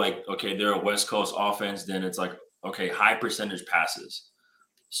like, okay, they're a West Coast offense, then it's like, okay, high percentage passes.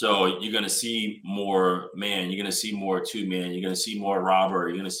 So you're going to see more man, you're going to see more two man, you're going to see more robber,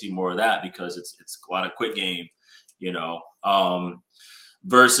 you're going to see more of that because it's a lot of quick game,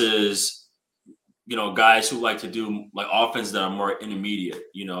 versus guys who like to do like offense that are more intermediate,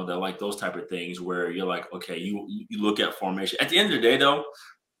 that like those type of things where you're like, okay, you look at formation. At the end of the day, though,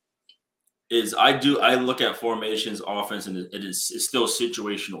 I look at formations, offense, and it's still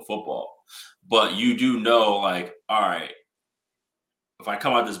situational football. But you do know, like, all right, if I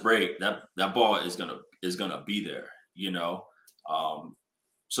come out this break, that ball is gonna be there,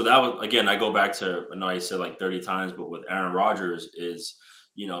 So that was, again, I go back to, I know I said like 30 times, but with Aaron Rodgers is,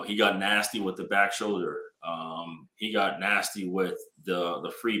 he got nasty with the back shoulder. He got nasty with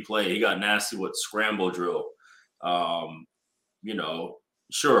the free play. He got nasty with scramble drill.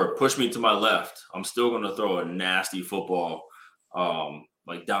 Sure, push me to my left. I'm still going to throw a nasty football,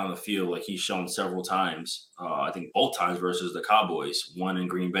 like down the field, like he's shown several times. I think both times versus the Cowboys, one in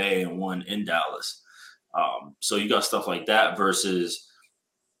Green Bay and one in Dallas. So you got stuff like that versus,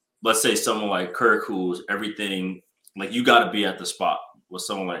 let's say, someone like Kirk, who's everything, like you got to be at the spot with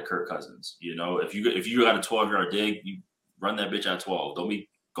someone like Kirk Cousins. If you got a 12-yard dig, you run that bitch at 12.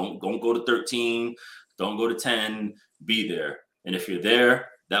 Don't go to 13. Don't go to 10. Be there. And if you're there,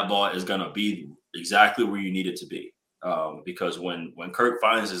 that ball is gonna be exactly where you need it to be. Because when Kirk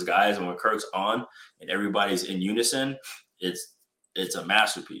finds his guys and when Kirk's on and everybody's in unison, it's a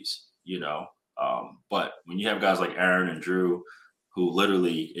masterpiece. But when you have guys like Aaron and Drew, who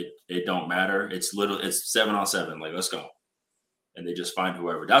literally it don't matter. It's 7-on-7. Like, let's go. And they just find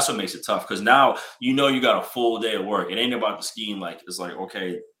whoever. That's what makes it tough. Because now you got a full day of work. It ain't about the scheme. Like, it's like,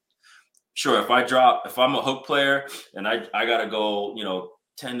 okay, sure, if I'm a hook player and I gotta go,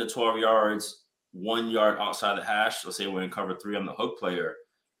 10 to 12 yards, 1 yard outside the hash. Let's say we're in cover 3, I'm the hook player.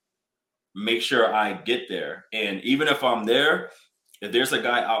 Make sure I get there. And even if I'm there, if there's a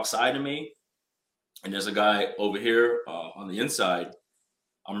guy outside of me and there's a guy over here on the inside,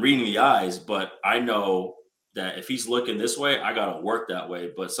 I'm reading the eyes, but I know that if he's looking this way, I got to work that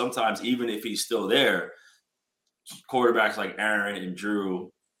way. But sometimes, even if he's still there, quarterbacks like Aaron and Drew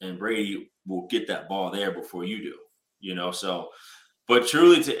and Brady will get that ball there before you do, So, but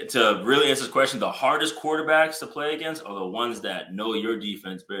truly, to really answer this question, the hardest quarterbacks to play against are the ones that know your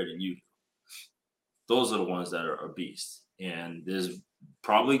defense better than you do. Those are the ones that are beasts. And there's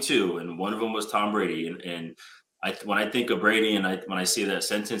probably two, and one of them was Tom Brady. And when I think of Brady and when I say that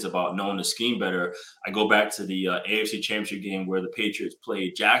sentence about knowing the scheme better, I go back to the AFC Championship game where the Patriots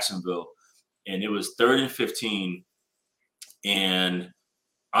played Jacksonville, and it was 3rd and 15. And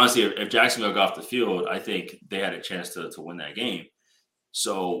honestly, if Jacksonville got off the field, I think they had a chance to win that game.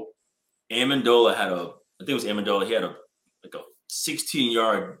 So Amendola he had a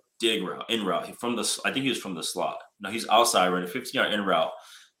 16-yard in route. I think he was from the slot. No, he's outside running 15-yard in route.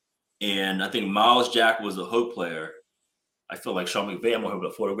 And I think Miles Jack was the hook player. I feel like Sean McVay, I'm going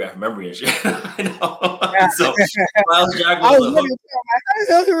to photograph memory and shit. I know. So Miles Jack was the hook. How the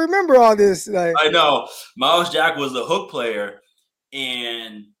hell do you remember all this? Like, I know. Miles Jack was the hook player,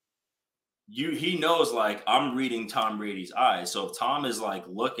 and he knows, like, I'm reading Tom Brady's eyes. So if Tom is like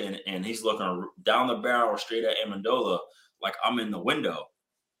looking and he's looking down the barrel straight at Amendola, like I'm in the window.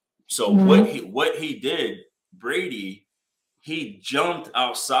 So what he did, Brady, he jumped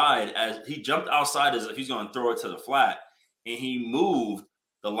outside as if he's going to throw it to the flat, and he moved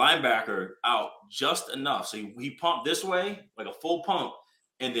the linebacker out just enough. So he pumped this way, like a full pump,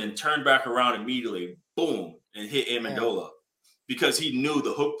 and then turned back around immediately, boom, and hit Amendola. Because he knew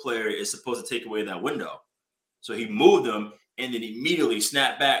the hook player is supposed to take away that window. So he moved him and then immediately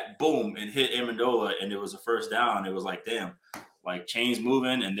snapped back, boom, and hit Amendola, and it was a first down. It was like, damn, like chains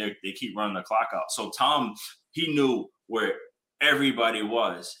moving, and they keep running the clock out. So Tom, he knew where everybody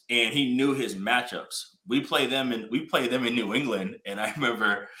was, and he knew his matchups. We play them in New England, and I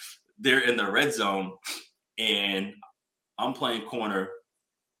remember they're in the red zone, and I'm playing corner.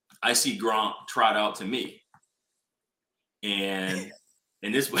 I see Gronk trot out to me. And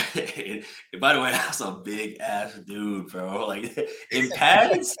this way, by the way, that's a big ass dude, bro. Like in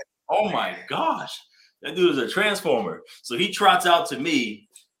pads, oh my gosh, that dude is a transformer. So he trots out to me,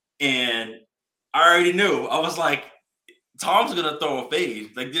 and I already knew. I was like, Tom's gonna throw a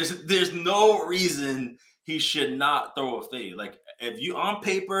fade. Like there's no reason he should not throw a fade. Like if you on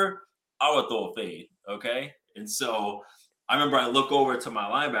paper, I would throw a fade. Okay. And so I remember I look over to my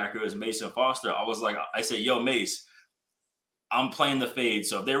linebacker, it was Mason Foster. I said, yo, Mace, I'm playing the fade.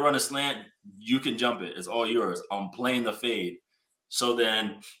 So if they run a slant, you can jump it. It's all yours. I'm playing the fade. So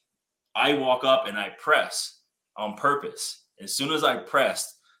then I walk up and I press on purpose. As soon as I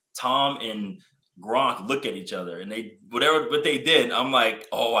pressed, Tom and Gronk look at each other, and what they did, I'm like,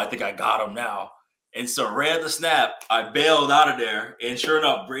 oh, I think I got him now. And so ran the snap. I bailed out of there, and sure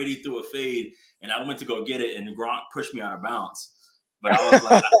enough, Brady threw a fade, and I went to go get it, and Gronk pushed me out of bounds. But I was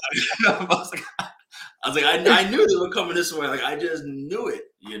like, I knew they were coming this way. Like I just knew it,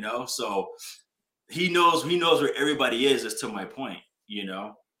 you know. So he knows where everybody is to my point, you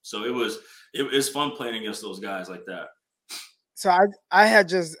know. So it was fun playing against those guys like that. So I had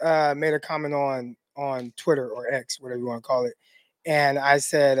just made a comment on Twitter or X, whatever you want to call it, and I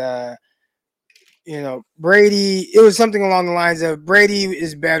said, Brady. It was something along the lines of Brady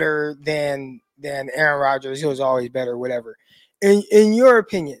is better than Aaron Rodgers. He was always better, whatever. In your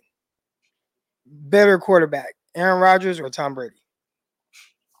opinion, better quarterback, Aaron Rodgers or Tom Brady?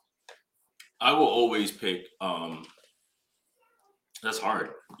 I will always pick. That's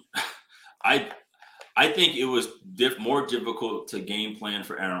hard. I think it was more difficult to game plan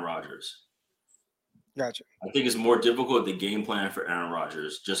for Aaron Rodgers. Gotcha. I think it's more difficult to game plan for Aaron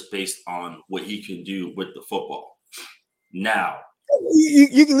Rodgers just based on what he can do with the football. Now,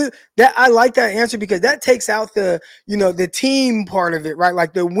 you can that. I like that answer because that takes out the team part of it, right?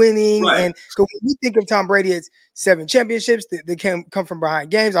 Like the winning, right. And so when you think of Tom Brady, it's 7 championships that can come from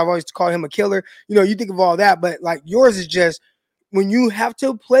behind games. I've always called him a killer. You think of all that, but like yours is just when you have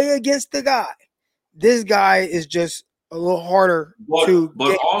to play against the guy. This guy is just a little harder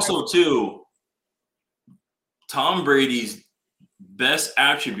but also too, Tom Brady's best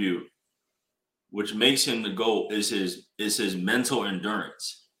attribute, which makes him the GOAT, is his mental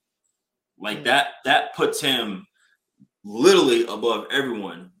endurance. Like that puts him literally above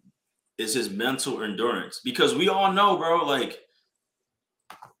everyone, is his mental endurance. Because we all know, bro, like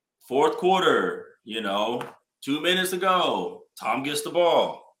fourth quarter, 2 minutes to go, Tom gets the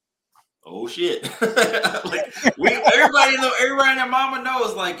ball. Oh shit! Like everybody and their mama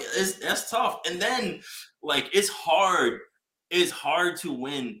knows, like that's tough. And then like it's hard to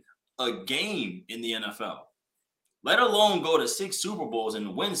win a game in the NFL, let alone go to 6 Super Bowls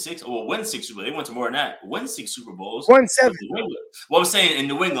and win 6. Well, win 6 Super Bowls. They went to more than that. Win 6 Super Bowls. Won 7. Well, I'm saying in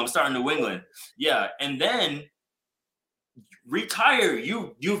New England. I'm starting New England. Yeah, and then retire.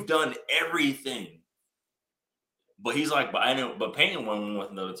 You've done everything. But he's like, but Peyton won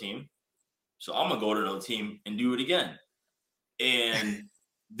with another team. So I'm gonna go to another team and do it again. And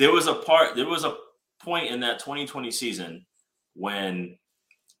there was a point in that 2020 season when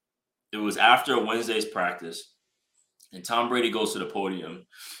it was after Wednesday's practice, and Tom Brady goes to the podium,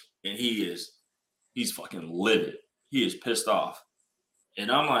 and he's fucking livid. He is pissed off,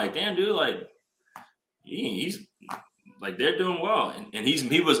 and I'm like, damn, dude, like he's like they're doing well, and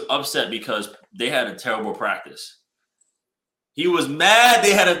he was upset because they had a terrible practice. He was mad.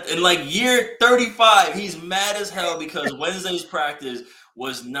 They had in like year 35. He's mad as hell because Wednesday's practice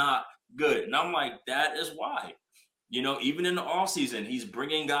was not good. And I'm like, that is why. Even in the offseason, he's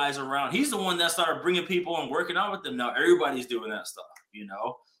bringing guys around. He's the one that started bringing people and working out with them. Now everybody's doing that stuff.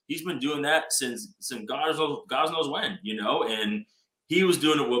 He's been doing that since God knows when. And he was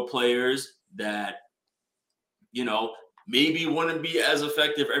doing it with players that maybe wouldn't be as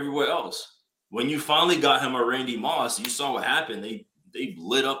effective everywhere else. When you finally got him a Randy Moss, you saw what happened. They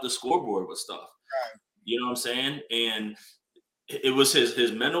lit up the scoreboard with stuff. Right. You know what I'm saying? And it was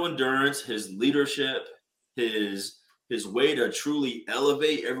his mental endurance, his leadership, his way to truly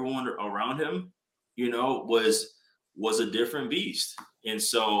elevate everyone around him, was a different beast. And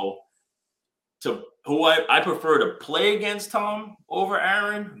so I prefer to play against Tom over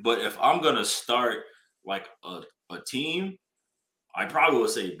Aaron, but if I'm gonna start like a team, I probably would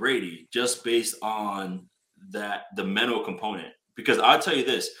say Brady, just based on the mental component. Because I'll tell you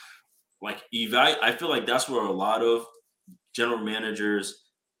this, like I feel like that's where a lot of general managers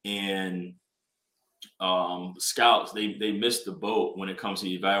and scouts they miss the boat when it comes to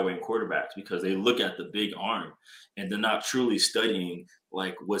evaluating quarterbacks, because they look at the big arm and they're not truly studying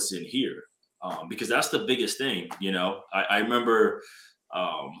like what's in here. Because that's the biggest thing. I remember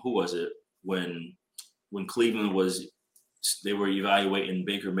who was it when Cleveland was they were evaluating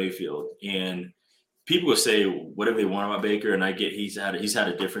Baker Mayfield, and people would say whatever they want about Baker, and I get he's had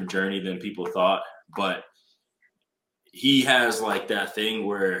a different journey than people thought, but he has like that thing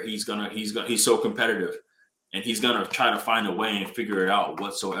where he's so competitive, and he's gonna try to find a way and figure it out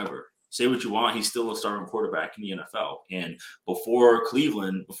whatsoever. Say what you want, he's still a starting quarterback in the NFL. And before he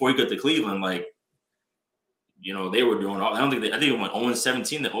got to Cleveland, like, you know, they were doing all. I think it went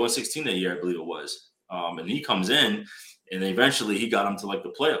 0-17, 0-16 that year, I believe it was. And he comes in, and eventually he got him to like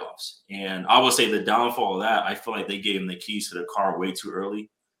the playoffs. And I would say the downfall of that, I feel like they gave him the keys to the car way too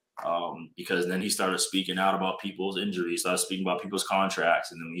early, because then he started speaking out about people's injuries, started speaking about people's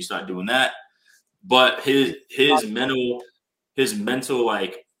contracts, and then when you start doing that, but his mental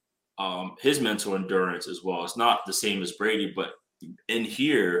endurance as well. It's not the same as Brady, but in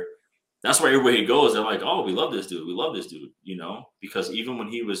here, that's where everybody goes. They're like, "Oh, we love this dude. We love this dude." You know, because even when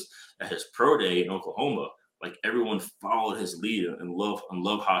he was at his pro day in Oklahoma, like everyone followed his lead and love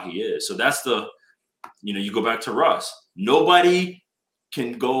how he is. So that's you go back to Russ. Nobody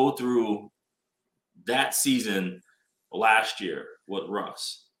can go through that season last year with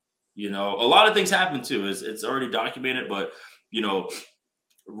Russ. You know, a lot of things happen too. It's already documented, but you know,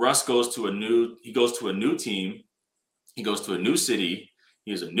 Russ goes to a new team, he goes to a new city,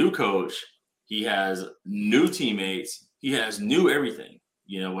 he has a new coach, he has new teammates, he has new everything.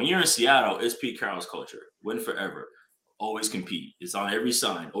 You know, when you're in Seattle, it's Pete Carroll's culture. Win forever. Always compete. It's on every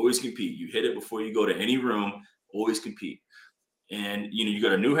sign. Always compete. You hit it before you go to any room. Always compete. And you know, you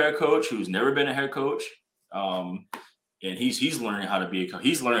got a new head coach who's never been a head coach. And he's learning how to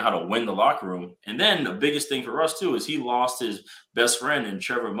he's learning how to win the locker room. And then the biggest thing for us too is he lost his best friend in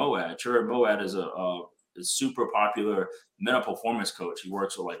Trevor Moawad. Trevor Moawad is a super popular mental performance coach. He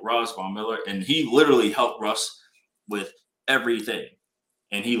works with like Russ, Von Miller, and he literally helped Russ with everything.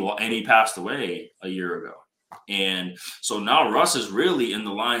 And he passed away a year ago. And so now Russ is really in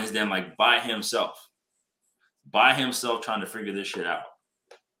the Lions den, like by himself trying to figure this shit out.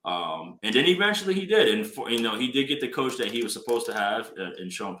 And then eventually he did. And he did get the coach that he was supposed to have in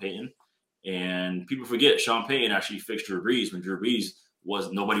Sean Payton. And people forget Sean Payton actually fixed Drew Brees when Drew Brees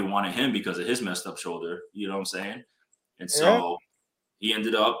nobody wanted him because of his messed up shoulder. You know what I'm saying? And so he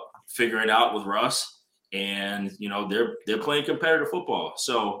ended up figuring it out with Russ. And you know, they're playing competitive football.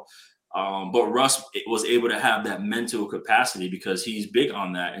 So but Russ was able to have that mental capacity because he's big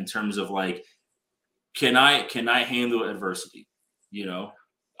on that in terms of like, can I handle adversity? You know,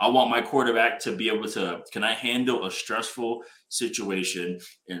 I want my quarterback to be able to, can I handle a stressful situation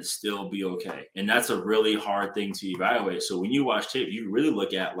and still be okay? And that's a really hard thing to evaluate. So when you watch tape, you really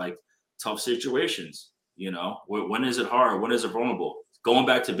look at like tough situations, you know, when is it hard? When is it vulnerable? Going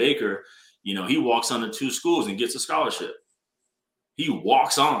back to Baker, you know, he walks on to 2 schools and gets a scholarship. He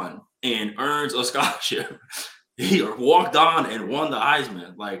walks on and earns a scholarship. He walked on and won the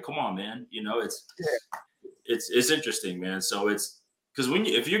Heisman. Like, come on, man. You know, it's interesting, man. So it's because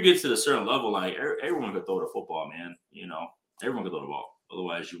if you get to a certain level, like everyone could throw the football, man. You know, everyone could throw the ball.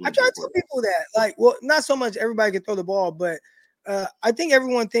 Otherwise, you wouldn't. I try to tell people that, like, well, not so much everybody can throw the ball, but I think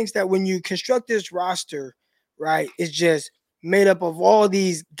everyone thinks that when you construct this roster, right, it's just made up of all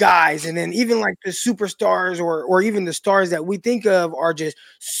these guys, and then even like the superstars or even the stars that we think of are just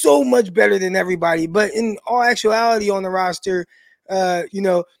so much better than everybody. But in all actuality, on the roster, you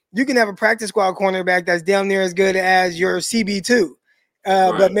know, you can have a practice squad cornerback that's down there as good as your CB2,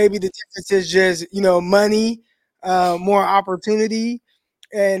 right. But maybe the difference is just, you know, money, more opportunity,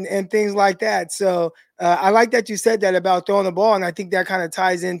 and things like that. So I like that you said that about throwing the ball, and I think that kind of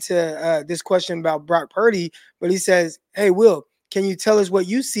ties into this question about Brock Purdy. But he says, "Hey, Will, can you tell us what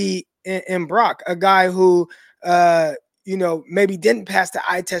you see in Brock, a guy who, you know, maybe didn't pass the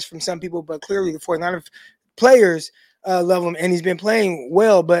eye test from some people, but clearly the 49ers players love him, and he's been playing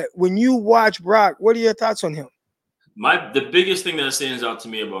well. But when you watch Brock, what are your thoughts on him?" The biggest thing that stands out to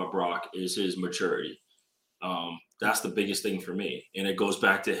me about Brock is his maturity. That's the biggest thing for me. And it goes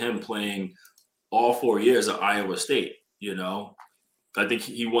back to him playing all 4 years at Iowa State. You know, I think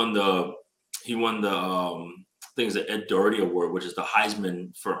he won the things the Ed Doherty Award, which is the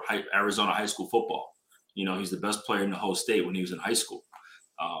Heisman for Arizona high school football. You know, he's the best player in the whole state when he was in high school.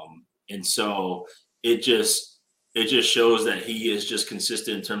 And so it just shows that he is just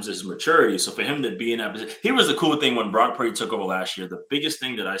consistent in terms of his maturity. So for him to be in that position, here was the cool thing when Brock Purdy took over last year. The biggest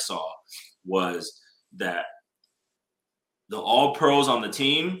thing that I saw was that the all pros on the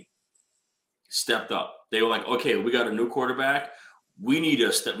team stepped up. They were like, okay, we got a new quarterback. We need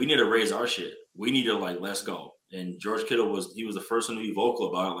to raise our shit. We need to, like, let's go. And George Kittle was the first one to be vocal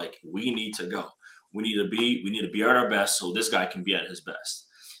about it. Like, we need to go. We need to be at our best so this guy can be at his best.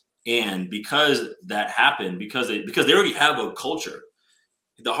 And because that happened, because they already have a culture.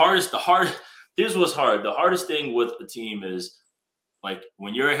 Here's what's hard. The hardest thing with a team is like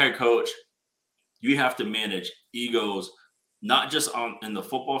when you're a head coach, you have to manage egos, not just in the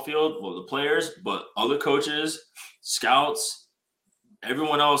football field, well, the players, but other coaches, scouts,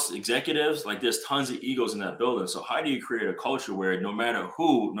 everyone else, executives. Like there's tons of egos in that building. So how do you create a culture where no matter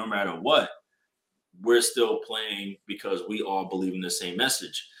who, no matter what, we're still playing because we all believe in the same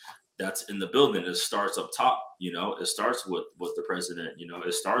message that's in the building? It starts up top, it starts with the president,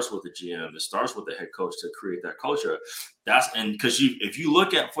 it starts with the GM, it starts with the head coach to create that culture. Because if you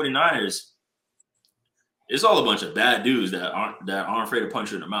look at 49ers, it's all a bunch of bad dudes that aren't afraid to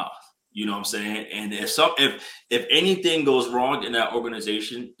punch you in the mouth. You know what I'm saying? And if anything goes wrong in that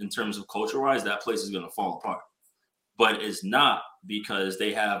organization in terms of culture-wise, that place is going to fall apart. But it's not, because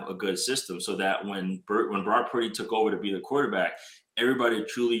they have a good system, so that when Brock Purdy took over to be the quarterback, everybody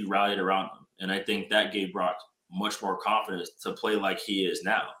truly rallied around him. And I think that gave Brock much more confidence to play like he is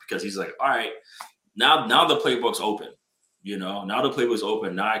now, because he's like, all right, now the playbook's open. Now the playbook's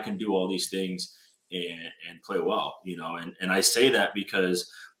open. Now I can do all these things and play well. And I say that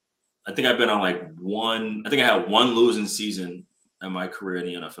because I think I've been on I think I had one losing season in my career in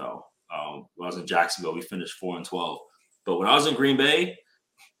the NFL. When I was in Jacksonville, we finished 4-12. But when I was in Green Bay,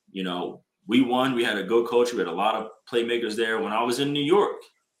 we won. We had a good culture. We had a lot of playmakers there. When I was in New York,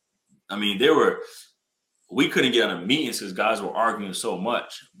 I mean, we couldn't get out of meetings because guys were arguing so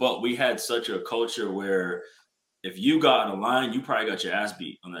much. But we had such a culture where if you got in a line, you probably got your ass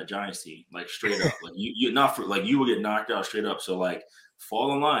beat on that Giants team, like straight up. Like you would get knocked out straight up. So like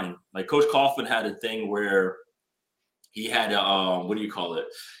fall in line. Like Coach Coughlin had a thing where he had what do you call it?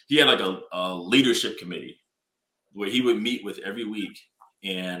 He had like a leadership committee where he would meet with every week,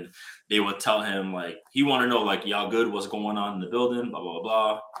 and they would tell him like he want to know like y'all good, what's going on in the building, blah blah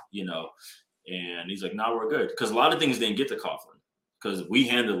blah, And he's like, nah, we're good, because a lot of things didn't get to Coughlin because we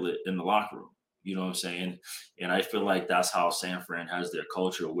handled it in the locker room. You know what I'm saying? And I feel like that's how San Fran has their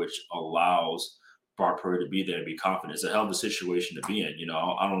culture, which allows Brock Purdy to be there and be confident. It's a hell of a situation to be in.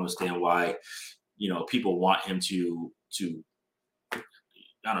 I don't understand why, people want him to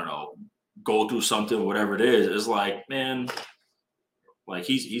I don't know, go through something, whatever it is. It's like, man, like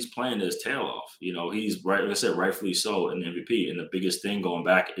he's playing his tail off. He's right, like I said, rightfully so in the MVP. And the biggest thing going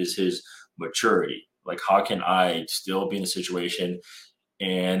back is his maturity. Like, how can I still be in a situation?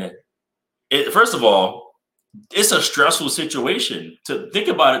 And first of all, it's a stressful situation to think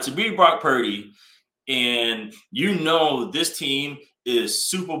about it, to be Brock Purdy, and this team is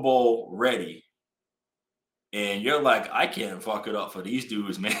Super Bowl ready. And you're like, I can't fuck it up for these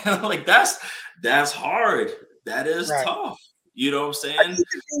dudes, man. Like that's hard. That is tough. You know what I'm saying? I think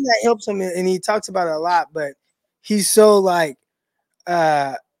the thing that helps him, and he talks about it a lot, but he's so like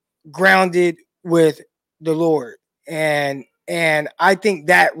grounded with the Lord, and I think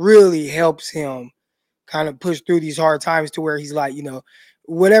that really helps him kind of push through these hard times to where he's like,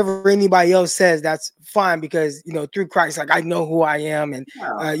 whatever anybody else says, that's fine, because through Christ, like I know who I am, and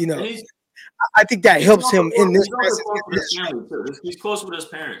I think that helps him in this process. He's close with his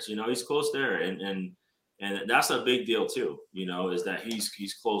parents, he's close there, and that's a big deal too, is that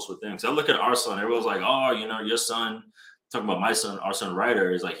he's close with them. So I look at our son, everyone's like, oh, your son, talking about my son, our son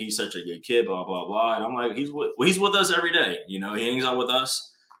Ryder, is like, he's such a good kid, blah blah blah, and I'm like, he's with us every day, he hangs out with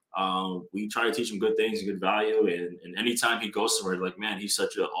us. We try to teach him good things and good value, and anytime he goes somewhere, like, man, he's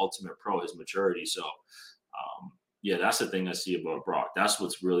such an ultimate pro, his maturity. So yeah, that's the thing I see about Brock. That's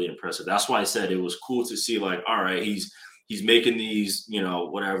what's really impressive. That's why I said it was cool to see, like, all right, he's making these,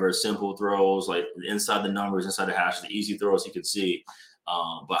 whatever, simple throws, like inside the numbers, inside the hash, the easy throws he can see.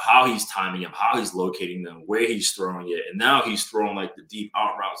 But how he's timing them, how he's locating them, where he's throwing it. And now he's throwing like the deep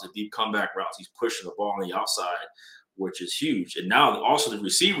out routes, the deep comeback routes. He's pushing the ball on the outside, which is huge. And now also the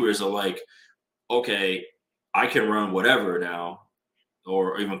receivers are like, okay, I can run whatever now.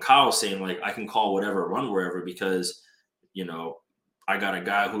 Or even Kyle saying, like, I can call whatever, run wherever, because, I got a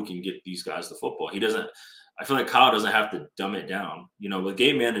guy who can get these guys the football. I feel like Kyle doesn't have to dumb it down. With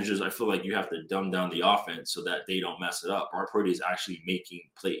game managers, I feel like you have to dumb down the offense so that they don't mess it up. Brock Purdy is actually making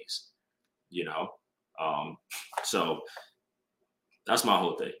plays, so that's my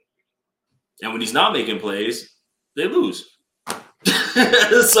whole thing. And when he's not making plays, they lose.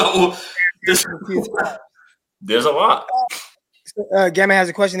 So there's a lot. Gamma has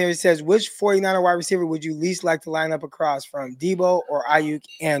a question there. He says, which 49er wide receiver would you least like to line up across from, Debo or Ayuk,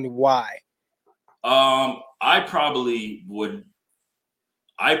 and why? I probably would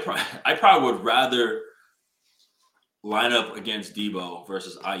rather line up against Debo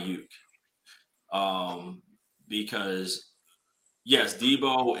versus Ayuk. Because yes,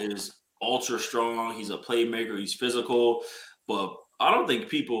 Debo is ultra strong. He's a playmaker. He's physical, but I don't think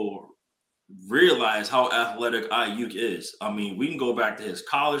people realize how athletic Ayuk is. I mean, we can go back to his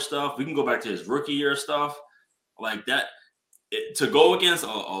college stuff. We can go back to his rookie year stuff. Like that, to go against a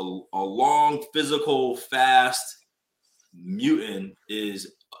long, physical, fast mutant is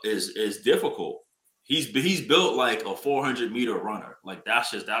difficult. He's built like a 400-meter runner. Like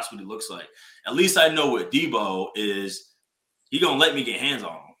that's what he looks like. At least I know what Debo is. He gonna let me get hands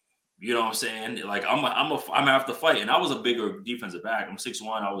on him. You know what I'm saying? Like I'm gonna have to fight. And I was a bigger defensive back. I'm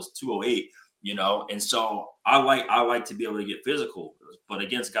 6'1". I was 208. You know, and so I like to be able to get physical. But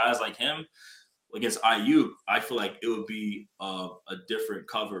against guys like him, against Ayuk, I feel like it would be a different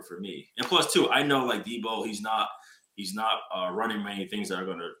cover for me. And plus, too, I know like Debo, he's not running many things that are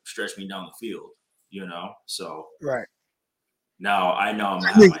going to stretch me down the field. You know, so Right. now I know I'm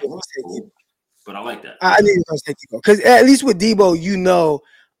I gonna knew have you my, were gonna say Debo. but I like that. I knew you were going to say Debo because at least with Debo, you know,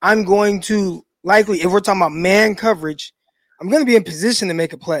 I'm going to likely if we're talking about man coverage, I'm going to be in position to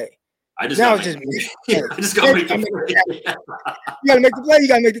make a play. I just Now got it's to just I just got to make the play. you got to make the play. You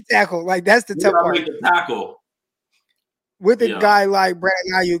got to make the tackle. Like that's the You tough got to part. make the tackle. With a Yeah. guy like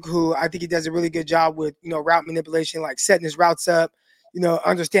Brandon Ayuk, who I think he does a really good job with, you know, route manipulation, like setting his routes up, you know,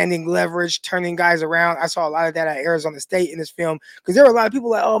 understanding leverage, turning guys around. I saw a lot of that at Arizona State in this film because there were a lot of people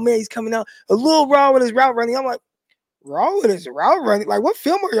like, oh man, he's coming out a little raw with his route running. I'm like, raw with his route running? Like, what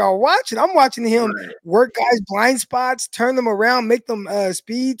film are y'all watching? I'm watching him work guys' blind spots, turn them around, make them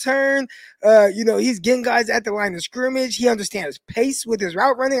speed turn. You know, he's getting guys at the line of scrimmage. He understands pace with his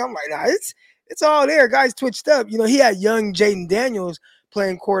route running. I'm like, nah, it's all there. Guys twitched up. You know, he had young Jaden Daniels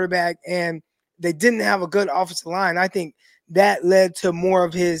playing quarterback, and they didn't have a good offensive line. I think that led to more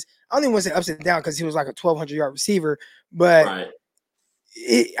of his. I don't even want to say ups and downs because he was like a 1,200-yard receiver, but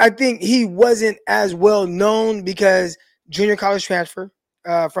I think he wasn't as well known because junior college transfer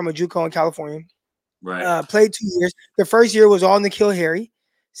from a JUCO in California. Right. Played 2 years. The first year was all N'Keal Harry.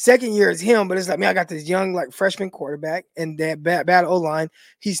 Second year is him, but it's like, man, I got this young, like freshman quarterback and that bad O-line.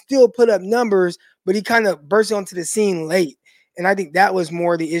 He still put up numbers, but he kind of burst onto the scene late. And I think that was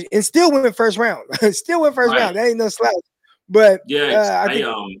more the issue. And still went first round. Still went first round. That ain't no slouch. But yeah, I think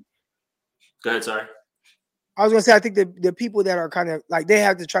go ahead, sorry. I was gonna say I think the people that are kind of like they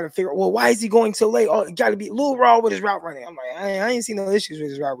have to try to figure out, well, why is he going so late? Oh, it got to be a little raw with his route running. I'm like, I ain't seen no issues with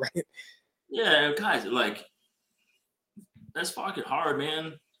his route running. Yeah, guys, like that's fucking hard,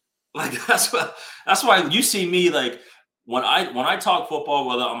 man. Like that's why you see me like when I talk football,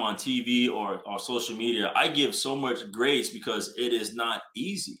 whether I'm on TV or social media, I give so much grace because it is not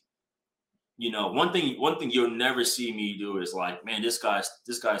easy. You know, one thing you'll never see me do is like, man, this guy's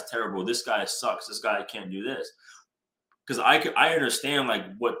terrible. This guy sucks. This guy can't do this. Because I understand like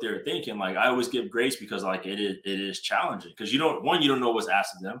what they're thinking. Like I always give grace because like it is challenging because you don't know what's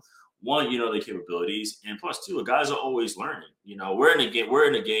asked of them. One, you know their capabilities, and plus two, the guys are always learning. You know, we're in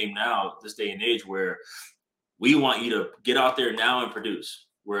a game now, this day and age, where we want you to get out there now and produce.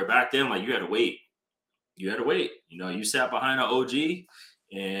 Where back then, like you had to wait. You know, you sat behind an OG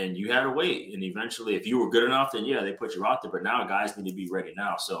and you had to wait. And eventually, if you were good enough, then yeah, they put you out there. But now guys need to be ready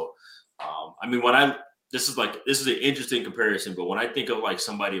now. So, I mean, this is an interesting comparison, but when I think of like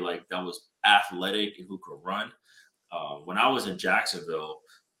somebody like that was athletic and who could run, when I was in Jacksonville,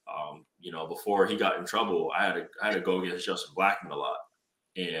 you know, before he got in trouble, I had to go against Justin Blackman a lot,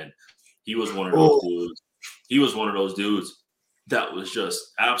 and he was one of those dudes. He was one of those dudes that was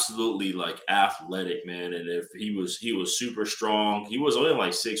just absolutely like athletic, man. And if he was super strong. He was only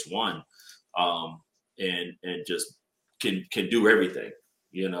like 6'1", and just can do everything,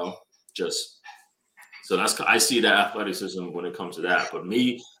 you know, just. So I see that athleticism when it comes to that. But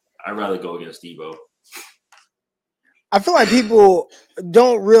me, I'd rather go against Debo. I feel like people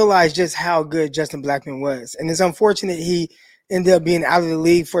don't realize just how good Justin Blackman was. And it's unfortunate he ended up being out of the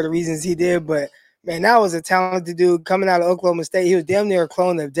league for the reasons he did. But, man, that was a talented dude coming out of Oklahoma State. He was damn near a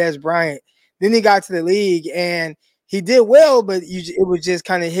clone of Des Bryant. Then he got to the league, and he did well, but it was just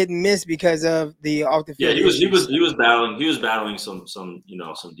kind of hit and miss because of the off the field. Yeah, he was battling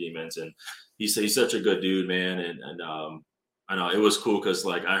some demons, and he's such a good dude, man. And I know it was cool because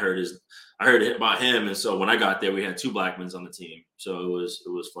like I heard about him, and so when I got there, we had 2 Blackmans on the team, so it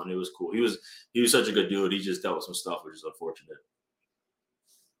was fun. It was cool. He was such a good dude. He just dealt with some stuff, which is unfortunate.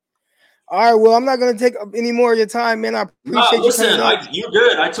 All right, well, I'm not going to take up any more of your time, man. I appreciate you coming on. You're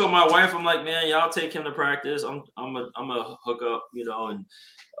good. I told my wife, I'm like, man, y'all take him to practice. I'm a hook up, you know, and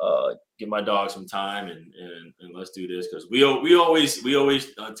give my dog some time and let's do this because we always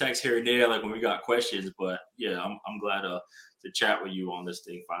text here and there like when we got questions. But yeah, I'm glad to chat with you on this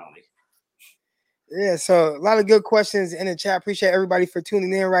thing finally. Yeah, so a lot of good questions in the chat. Appreciate everybody for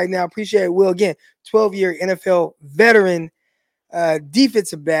tuning in right now. Appreciate Will again, 12-year NFL veteran,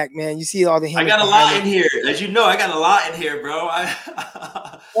 defensive back, man. You see all the I Hennings got a behind lot him. in here. As you know, I got a lot in here, bro.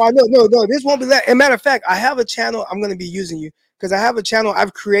 Oh, no. This won't be that. As a matter of fact, I have a channel. I'm going to be using you because I have a channel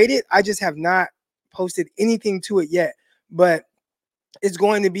I've created. I just have not posted anything to it yet. But it's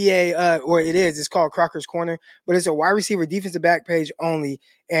going to be or it is. It's called Crocker's Corner, but it's a wide receiver defensive back page only.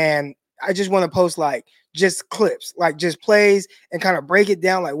 And I just want to post like just clips, like just plays and kind of break it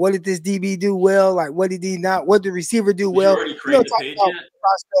down. Like, what did this DB do well? Like, what did he not? What did the receiver do Did you well? already create the Talk page about yet?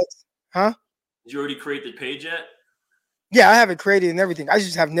 prospects. Huh? Did you already create the page yet? Yeah, I have it created and everything. I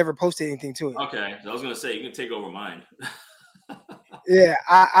just have never posted anything to it. Okay. I was going to say, you can take over mine. Yeah,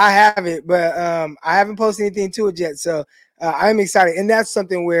 I have it, but I haven't posted anything to it yet. So I'm excited. And that's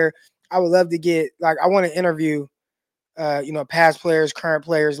something where I would love to get, like, I want to interview, past players, current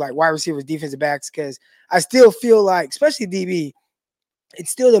players, like wide receivers, defensive backs, because I still feel like, especially DB, it's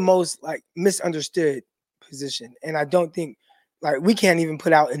still the most like misunderstood position. And I don't think like we can't even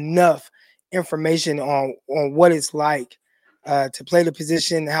put out enough information on what it's like to play the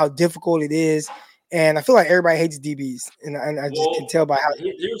position, how difficult it is. And I feel like everybody hates DBs, and I just can tell by how.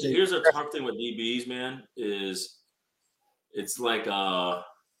 Here's a tough thing with DBs, man. Is it's like there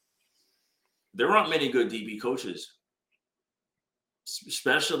aren't many good DB coaches,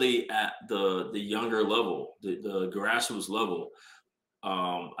 especially at the younger level, the grassroots level.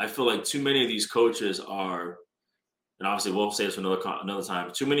 I feel like too many of these coaches are, and obviously we'll say this another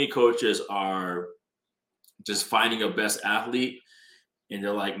time. Too many coaches are just finding a best athlete, and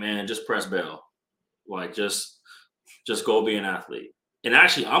they're like, man, just press bail. Like just go be an athlete. And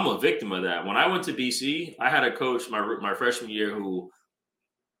actually, I'm a victim of that. When I went to BC, I had a coach my freshman year who,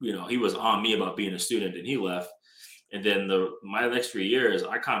 he was on me about being a student, and he left. And then my next 3 years,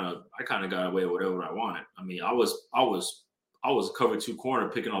 I kind of got away with whatever I wanted. I mean, I was cover two corner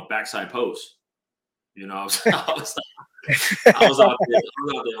picking up backside posts. I was out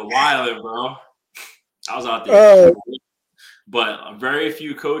there wilding, bro. I was out there, but very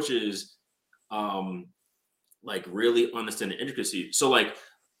few coaches like really understand the intricacy. So like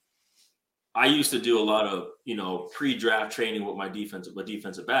I used to do a lot of, pre-draft training with my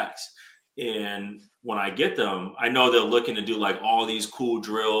defensive backs. And when I get them, I know they're looking to do like all these cool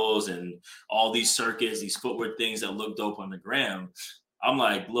drills and all these circuits, these footwork things that look dope on the gram. I'm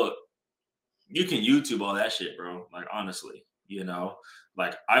like, look, you can YouTube all that shit, bro. Like, honestly,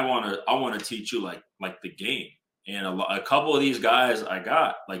 like I want to teach you like the game. And a couple of these guys I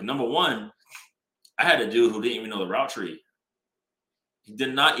got, like, number one, I had a dude who didn't even know the route tree. He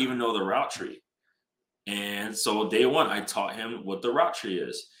did not even know the route tree. And so day one, I taught him what the route tree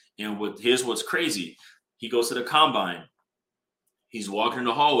is. And here's what's crazy. He goes to the combine. He's walking in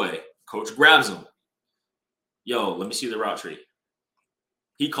the hallway. Coach grabs him. Yo, let me see the route tree.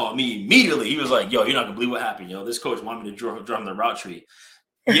 He called me immediately. He was like, yo, you're not going to believe what happened. This coach wanted me to draw him the route tree.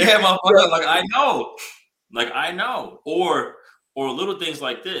 Yeah, motherfucker. Like, I know. Or little things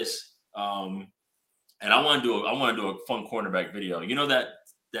like this. And I want to do a fun cornerback video. You know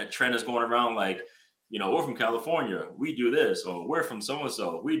that trend is going around, like, we're from California, we do this, or we're from so and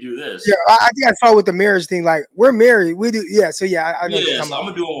so, we do this. Yeah, I think I saw with the marriage thing. Like, we're married, we do. Yeah, so yeah, I know. Yeah, so I'm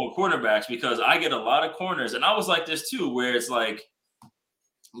gonna do it with cornerbacks because I get a lot of corners, and I was like this too, where it's like,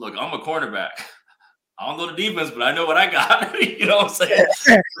 look, I'm a cornerback. I don't know the defense, but I know what I got. You know what I'm saying?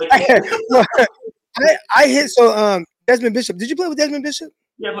 I hit Desmond Bishop. Did you play with Desmond Bishop?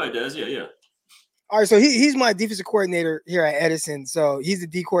 Yeah, I played Des. Yeah. All right, so he's my defensive coordinator here at Edison. So he's the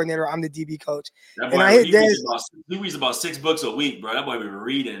D coordinator. I'm the DB coach. That boy, he reads about 6 books a week, bro. That boy be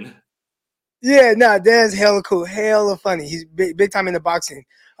reading. Yeah, Des hella cool, hella funny. He's big time in the boxing.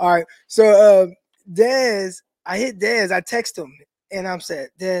 All right, so Des, I hit Des. I text him, and I'm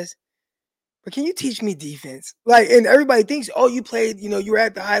said, Des, but can you teach me defense? Like, and everybody thinks, oh, you played, you were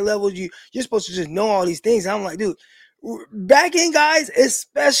at the high levels. You're supposed to just know all these things. And I'm like, dude. Back end guys,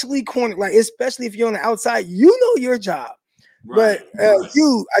 especially corner, like especially if you're on the outside, you know your job. Right, but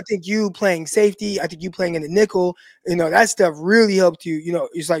I think you playing safety, I think you playing in the nickel, that stuff really helped you.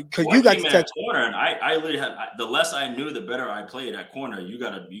 It's like because you got to touch corner, and I literally had the less I knew, the better I played at corner. You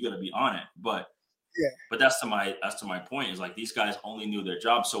gotta be on it, but yeah. But that's to my point. Is like these guys only knew their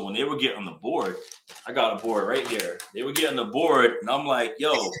job. So when they would get on the board, I got a board right here. They would get on the board, and I'm like,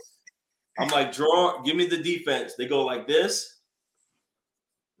 yo. I'm like, give me the defense. They go like this,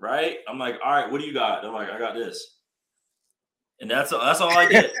 right? I'm like, all right, what do you got? They're like, I got this. And that's all I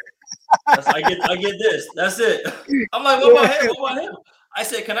get. I get this. That's it. I'm like, what about him? I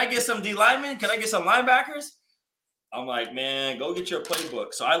said, can I get some D linemen? Can I get some linebackers? I'm like, man, go get your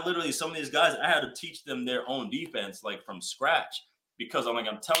playbook. So I literally, some of these guys, I had to teach them their own defense, like from scratch. Because I'm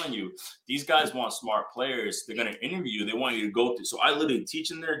telling you, these guys want smart players. They're going to interview you. They want you to go through. So I literally teach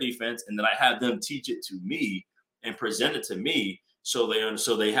them their defense, and then I have them teach it to me and present it to me. So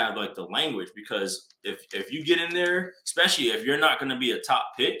they have like the language. Because if you get in there, especially if you're not going to be a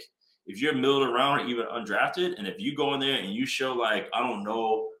top pick, if you're middle around or even undrafted, and if you go in there and you show like, I don't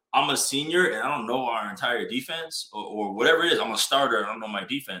know, I'm a senior and I don't know our entire defense or whatever it is, I'm a starter and I don't know my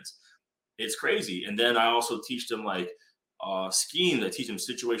defense, it's crazy. And then I also teach them like schemes. I teach them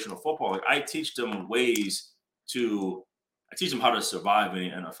situational football. Like I teach them how to survive in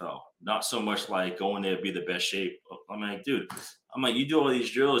the NFL. Not so much like go in there be the best shape. I'm like, dude, you do all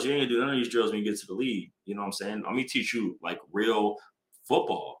these drills. You ain't gonna do none of these drills when you get to the league. You know what I'm saying? Let me teach you like real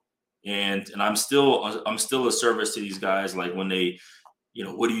football. And I'm still a service to these guys. Like when they,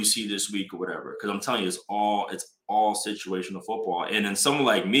 what do you see this week or whatever? Because I'm telling you, it's all situational football. And then someone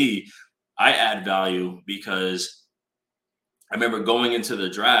like me, I add value because I remember going into the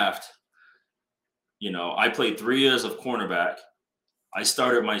draft, I played 3 years of cornerback. I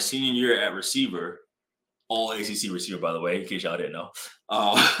started my senior year at receiver, all ACC receiver, by the way, in case y'all didn't know.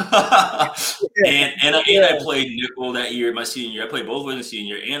 And I played nickel that year, my senior year. I played both ways in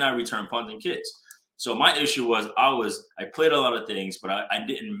senior year, and I returned punt and kicks. So my issue was I played a lot of things, but I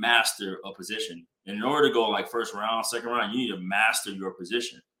didn't master a position. And in order to go like first round, second round, you need to master your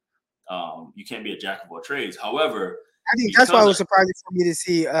position. You can't be a jack of all trades. However, I think that's why it was surprising for me to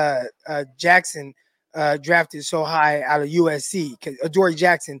see Jackson drafted so high out of USC, Adoree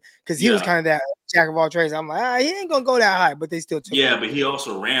Jackson, because he was kind of that jack of all trades. I'm like, he ain't gonna go that high, but they still took him. But he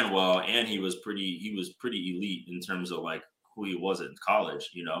also ran well, and he was pretty elite in terms of like who he was in college,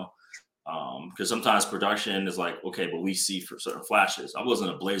 because sometimes production is like, okay, but we see for certain flashes. I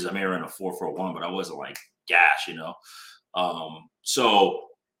wasn't a Blazer. I may have ran a 4.41, but I wasn't like gash, So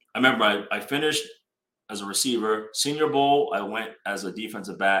I remember I finished as a receiver. Senior Bowl, I went as a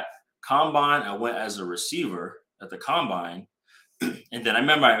defensive back. Combine, I went as a receiver at the combine. And then I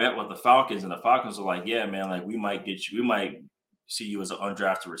remember I met with the Falcons, and the Falcons were like, yeah, man, like we might see you as an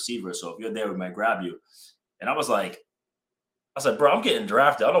undrafted receiver. So if you're there, we might grab you. And I was like, bro, I'm getting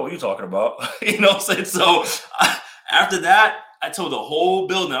drafted. I don't know what you're talking about. You know what I'm saying? So after that, I told the whole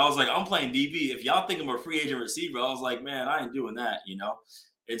building, I was like, I'm playing DB. If y'all think I'm a free agent receiver, I was like, man, I ain't doing that,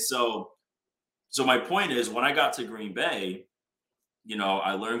 And so my point is, when I got to Green Bay,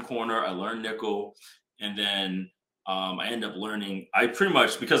 I learned corner, I learned nickel, and then I ended up learning. I pretty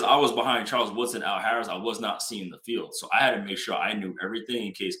much, because I was behind Charles Woodson, Al Harris, I was not seeing the field. So I had to make sure I knew everything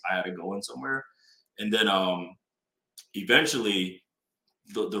in case I had to go in somewhere. And then eventually,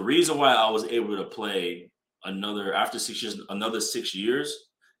 the reason why I was able to play another 6 years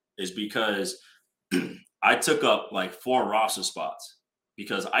is because I took up like 4 roster spots,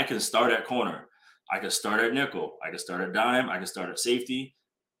 because I can start at corner, I can start at nickel, I can start at dime, I can start at safety,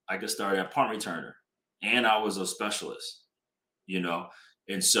 I can start at punt returner, and I was a specialist,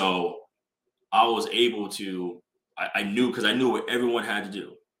 and so I was able to, I knew, because I knew what everyone had to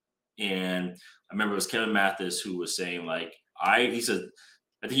do. And I remember it was Kevin Mathis who was saying, like, he said,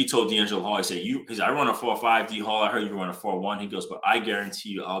 I think he told D'Angelo Hall, he said, I run a 4.5, D Hall, I heard you run a 4.1. He goes, but I guarantee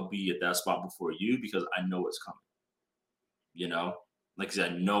you I'll be at that spot before you, because I know it's coming, like I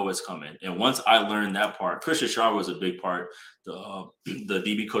said, I know it's coming. And once I learned that part, Christian Shaw was a big part, the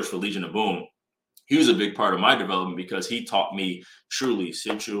DB coach for Legion of Boom. He was a big part of my development, because he taught me truly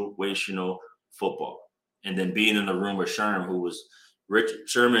situational football. And then being in the room with Sherman, who was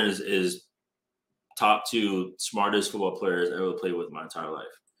Sherman is top 2 smartest football players I ever played with my entire life.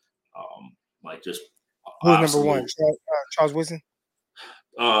 Like just who's number 1? Charles Woodson?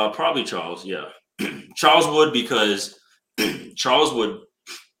 Probably Charles, yeah. Charles would, because Charles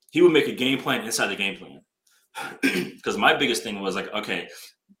he would make a game plan inside the game plan. Because my biggest thing was like, okay,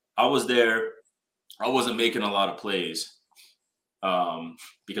 I was there, I wasn't making a lot of plays,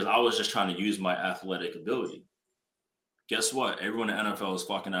 because I was just trying to use my athletic ability. Guess what? Everyone in the NFL is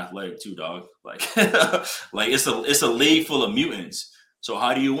fucking athletic too, dog. Like, like it's a league full of mutants. So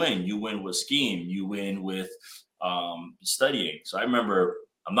how do you win? You win with scheme. You win with studying. So I remember,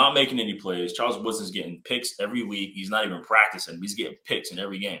 I'm not making any plays. Charles Woodson's getting picks every week. He's not even practicing. He's getting picks in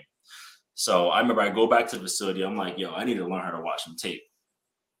every game. So I remember I go back to the facility. I'm like, yo, I need to learn how to watch some tape.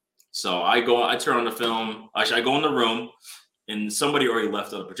 So I turn on the film. Actually, I go in the room, and somebody already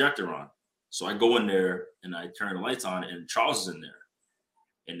left the projector on. So I go in there and I turn the lights on, and Charles is in there.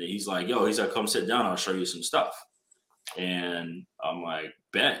 And then he's like, come sit down. I'll show you some stuff. And I'm like,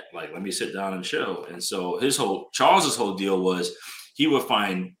 bet, like, let me sit down and chill. And so Charles's whole deal was he would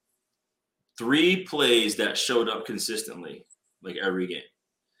find 3 plays that showed up consistently, like every game.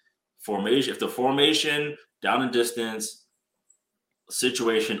 Formation, if the formation, down and distance,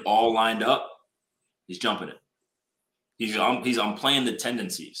 situation all lined up, he's jumping it. I'm playing the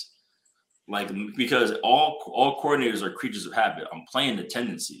tendencies. Like, because all coordinators are creatures of habit. I'm playing the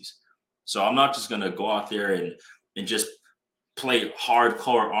tendencies. So I'm not just gonna go out there and just play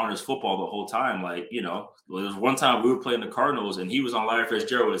hardcore honest football the whole time. Like, there was one time we were playing the Cardinals and he was on Larry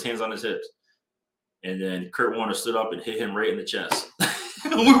Fitzgerald with his hands on his hips. And then Kurt Warner stood up and hit him right in the chest.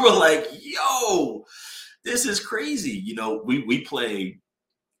 We were like, yo, this is crazy. We play,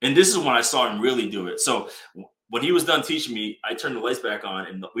 and this is when I saw him really do it. So when he was done teaching me, I turned the lights back on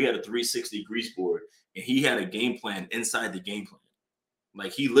and we had a 360 grease board and he had a game plan inside the game plan.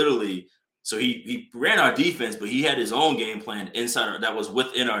 Like, he literally, so he ran our defense, but he had his own game plan inside that was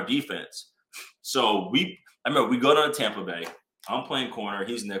within our defense. So I remember we go down to Tampa Bay. I'm playing corner.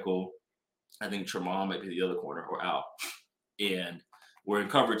 He's nickel. I think Tremont might be the other corner or Al. And we're in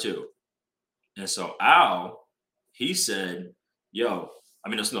cover 2. And so Al, he said, Charles,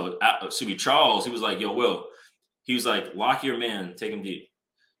 he was like, yo, Will. He was like, lock your man, take him deep.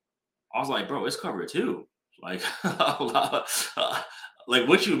 I was like, bro, it's cover 2. Like, like,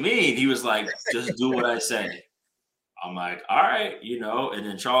 what you mean? He was like, just do what I say. I'm like, all right, and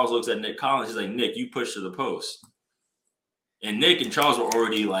then Charles looks at Nick Collins. He's like, Nick, you push to the post. And Nick and Charles were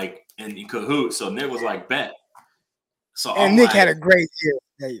already like in cahoots. So Nick was like, bet. So Nick had a great year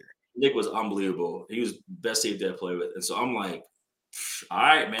that year. Nick was unbelievable. He was best safety I played with. And so I'm like, all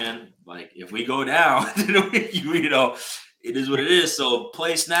right, man. Like, if we go down, it is what it is. So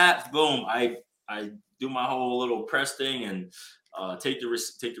play snap, boom. I do my whole little press thing and take the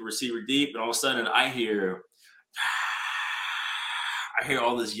receiver deep. And all of a sudden I hear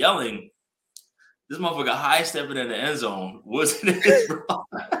all this yelling. This motherfucker high stepping in the end zone. Wasn't it, bro?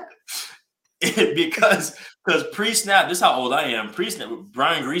 Because pre-snap, this is how old I am. Pre-snap,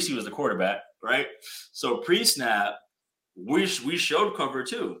 Brian Greasy was the quarterback, right? So pre-snap, we showed cover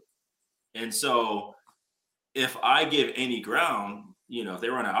 2. And so if I give any ground, if they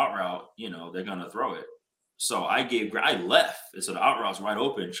run an out route, they're gonna throw it. So I left. And so the out route's wide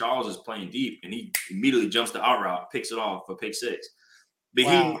open. Charles is playing deep and he immediately jumps the out route, picks it off for pick 6. But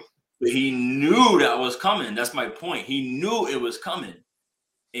wow. he knew that was coming. That's my point. He knew it was coming.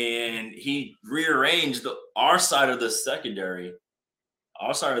 And he rearranged our side of the secondary,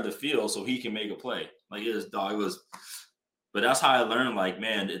 our side of the field, so he can make a play. Like, but that's how I learned, like,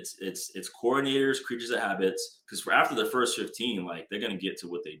 man, it's coordinators, creatures of habits, because after the first 15, like, they're going to get to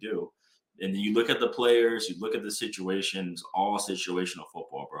what they do. And then you look at the players, you look at the situations, all situational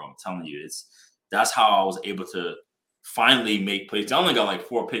football, bro. I'm telling you, that's how I was able to finally make plays. I only got like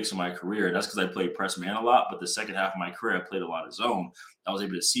 4 picks in my career. That's because I played press man a lot. But the second half of my career, I played a lot of zone. I was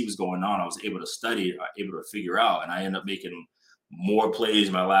able to see what's going on. I was able to study, able to figure out. And I ended up making more plays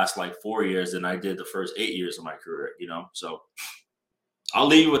in my last like 4 years than I did the first 8 years of my career, So I'll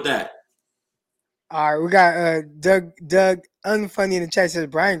leave you with that. All right, we got Doug Unfunny in the chat says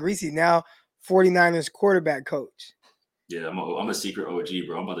Brian Greasy now 49ers quarterback coach. Yeah, I'm a secret OG,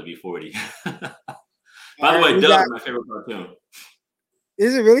 bro. I'm about to be 40. By the way, Doug is my favorite cartoon.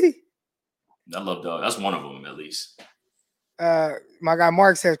 Is it really? I love Doug. That's one of them, at least. My guy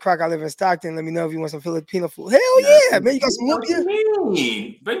Mark says, Crock, I live in Stockton. Let me know if you want some Filipino food. Hell yeah, man. You got some lumpia?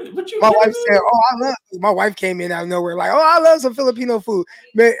 My wife said, I love it. My wife came in out of nowhere like, I love some Filipino food.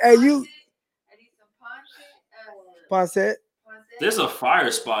 Man, hey, you. Pancet? There's a fire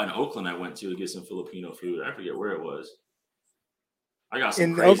spot in Oakland I went to get some Filipino food. I forget where it was. I got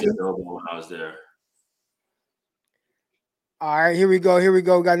some crazy adobo when I was there. All right, here we go.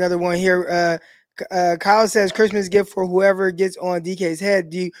 Got another one here. Kyle says Christmas gift for whoever gets on DK's head.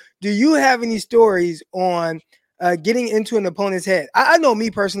 Do you have any stories on getting into an opponent's head? I know me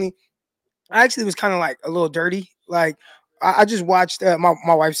personally, I actually was kind of like a little dirty. Like I just watched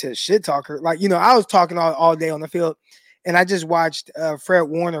my wife said shit talker. Like, I was talking all day on the field, and I just watched Fred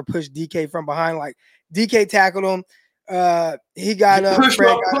Warner push DK from behind. Like DK tackled him. He got up. Fred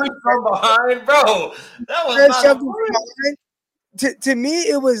got from behind, bro. That was not to me,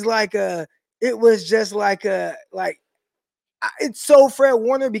 it was it's so Fred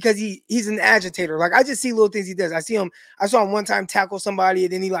Warner because he's an agitator. Like I just see little things he does. I saw him one time tackle somebody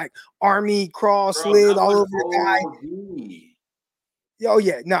and then he like army crawl slid all over the guy. Oh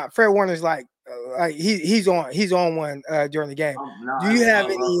yeah, Fred Warner's like he's on one during the game. Do you have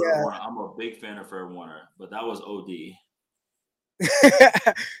any? I'm a big fan of Fred Warner, but that was OD.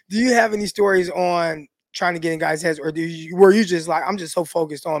 Do you have any stories on trying to get in guys' heads, or were you just like, I'm just so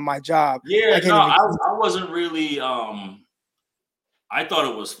focused on my job? Yeah, I wasn't really I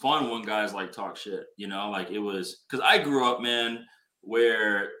thought it was fun when guys like talk shit, you know, like it was because I grew up, man,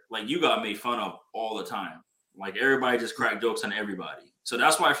 where like you got made fun of all the time. Like everybody just cracked jokes on everybody. So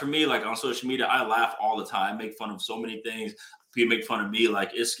that's why for me, like on social media, I laugh all the time, make fun of so many things. People make fun of me,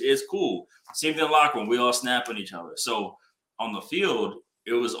 like it's cool. Same thing in the locker room, we all snap at each other. So on the field,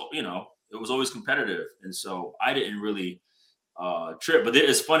 it was, you know, it was always competitive. And so I didn't really trip. But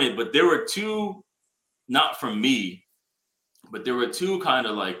it's funny, but there were two, not from me, but there were two kind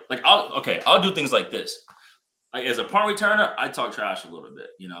of like I'll do things like this. Like as a punt returner, I talk trash a little bit,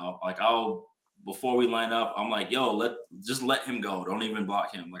 you know. Like before we line up, I'm like, yo, let him go. Don't even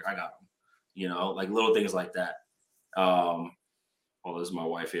block him. Like I got him. You know, like little things like that. Oh, this is my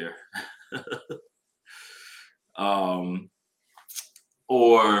wife here.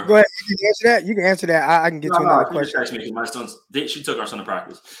 Or go ahead. You can answer that. You can answer that. I can get to another question. My she took our son to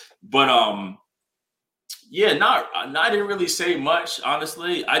practice, but yeah, I didn't really say much,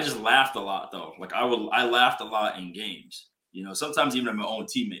 honestly. I just laughed a lot though. Like I laughed a lot in games. You know, sometimes even at my own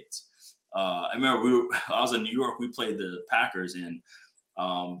teammates. I remember I was in New York. We played the Packers and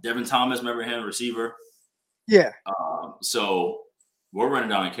Devin Thomas. Remember him, receiver? Yeah. So we're running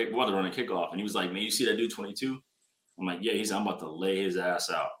down a kickoff, and he was like, "Man, you see that dude 22?" I'm like, "Yeah." He's like, "I'm about to lay his ass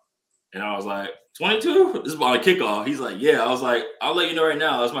out." And I was like, 22? This is about a kickoff. He's like, "Yeah." I was like, "I'll let you know right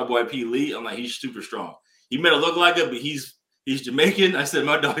now. That's my boy P. Lee." I'm like, "He's super strong. He may look like it, but he's Jamaican." I said,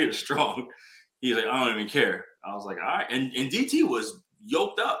 "My dog is strong." He's like, "I don't even care." I was like, "All right." And DT was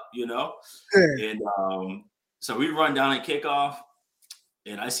yoked up, you know? Yeah. And so we run down at kickoff,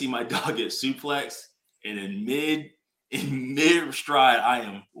 and I see my dog get suplexed, and in mid stride, I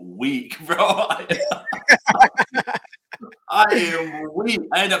am weak, bro. I am weak.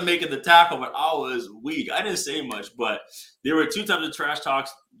 I ended up making the tackle, but I was weak. I didn't say much, but there were two types of trash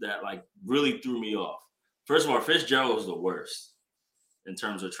talks that like really threw me off. First of all, Fitzgerald was the worst in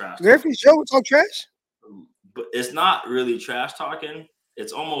terms of trash talking. Fitzgerald talk trash? But it's not really trash talking.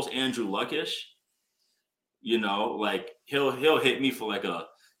 It's almost Andrew Luckish. You know, like he'll hit me for like a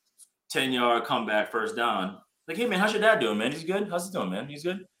 10-yard comeback first down. Like, "Hey man, how's your dad doing, man? He's good. How's he doing, man? He's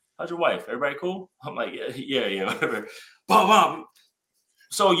good. How's your wife? Everybody cool?" I'm like, yeah, whatever. Boom.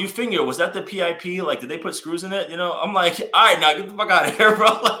 So you figure, was that the PIP? Like, did they put screws in it? You know, I'm like, all right, now get the fuck out of here, bro.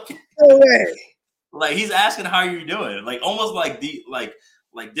 Like, no way. Like he's asking how you're doing, like almost like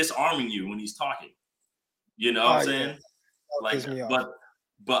like disarming you when he's talking. You know what I'm saying? Yeah. Like,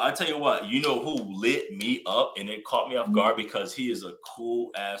 but I tell you what, you know who lit me up and it caught me off guard because he is a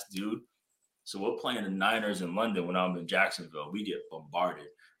cool ass dude. So we're playing the Niners in London when I'm in Jacksonville. We get bombarded,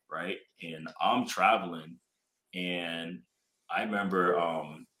 right? And I'm traveling, and I remember,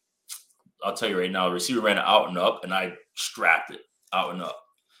 I'll tell you right now, the receiver ran out and up, and I strapped it out and up.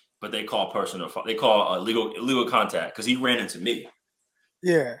 But they call illegal contact because he ran into me.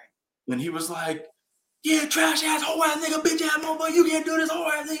 Yeah. And he was like, "Yeah, trash ass, whole ass nigga, bitch ass motherfucker, you can't do this, whole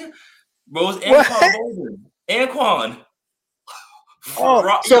ass nigga." Bro, it's Anquan Bolden. Anquan.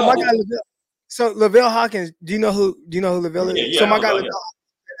 Oh, so my guy Lavelle Hawkins. Do you know who Lavelle is? Yeah, so my guy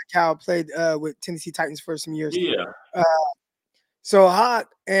Cal played with Tennessee Titans for some years. Yeah. So Hawk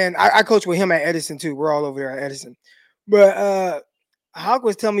and I coach with him at Edison too. We're all over there at Edison. But Hawk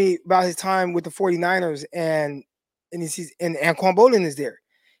was telling me about his time with the 49ers and Anquan Bolden is there.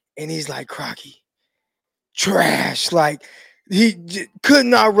 And he's like, "Crocky, trash. Like he could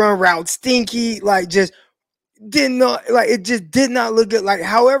not run routes, stinky, like just did not, like it just did not look good. Like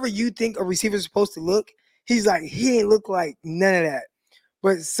however you think a receiver is supposed to look, he's like, he ain't look like none of that.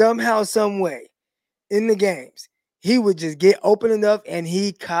 But somehow, some way, in the games, he would just get open enough and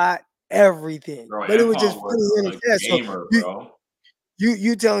he caught everything. Bro, but it was just funny in the test. Gamer, so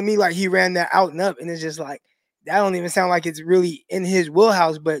you telling me like he ran that out and up, and it's just like that don't even sound like it's really in his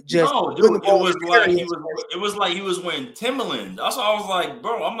wheelhouse, but just no, dude, it was like he was wearing Timberlands. That's why I was like,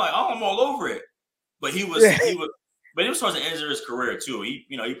 bro, I'm like, oh, I'm all over it. But he was towards the end of his career too. He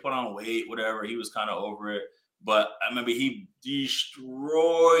put on weight, whatever. He was kind of over it. But I remember he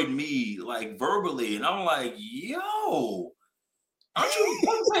destroyed me like verbally, and I'm like, yo, aren't you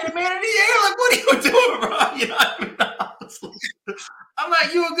playing man in the air? Like, what are you doing, bro? You know what I mean? I'm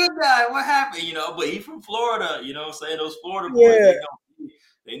like, you a good guy. What happened? You know, but he from Florida, you know what I'm saying? Those Florida boys,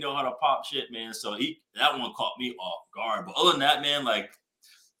 they know how to pop shit, man. So that one caught me off guard. But other than that, man, like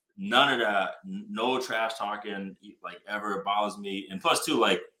none of that, no trash talking, like ever bothers me. And plus, too,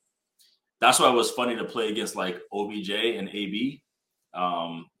 like that's why it was funny to play against like OBJ and AB,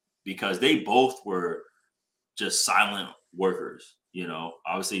 because they both were just silent workers. You know,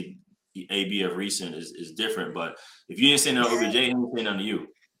 obviously the AB of recent is different, but if you didn't say nothing to OBJ, he didn't say nothing to you.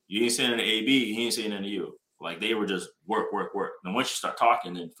 You didn't say nothing to AB, he didn't say nothing to you. Like they were just work. And once you start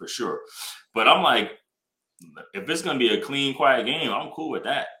talking, then for sure. But I'm like, if it's gonna be a clean, quiet game, I'm cool with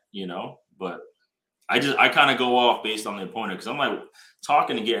that, But I kind of go off based on the opponent because I'm like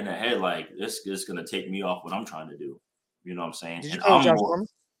talking and getting ahead. Like this is gonna take me off what I'm trying to do. You know what I'm saying? Did you And play with Josh Norman?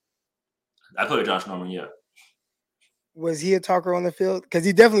 I played with Josh Norman. Yeah. Was he a talker on the field? Because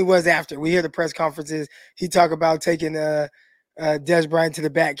he definitely was after. We hear the press conferences. He talk about taking Des Bryant to the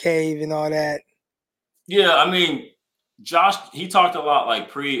back cave and all that. Yeah, I mean, Josh, he talked a lot like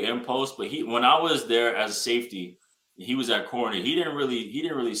pre and post, but when I was there as a safety, he was at corner. He didn't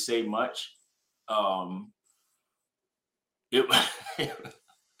really say much. It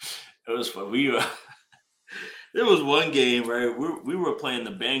was fun. There was one game, right? We were playing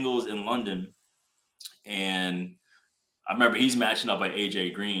the Bengals in London, and I remember he's matching up by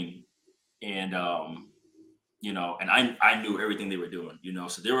AJ Green, and and I knew everything they were doing,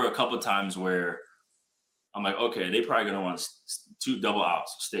 So there were a couple of times where I'm like, okay, they probably gonna want 2 double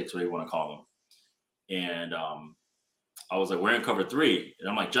outs, sticks, whatever you want to call them, and I was like, we're in cover 3, and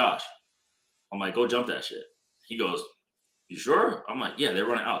I'm like, Josh, go jump that shit. He goes, you sure? I'm like, yeah, they're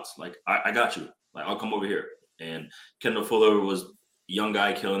running outs. Like, I got you. Like, I'll come over here. And Kendall Fuller was a young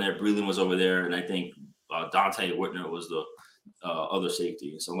guy killing it. Breland was over there. And I think Dante Whitner was the other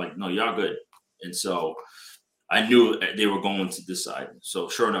safety. So I'm like, no, y'all good. And so I knew they were going to this side. So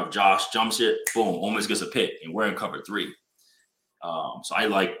sure enough, Josh jumps it, boom, almost gets a pick. And we're in cover 3. So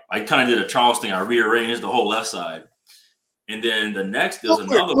I kind of did a Charles thing. I rearranged the whole left side. And then the next, there's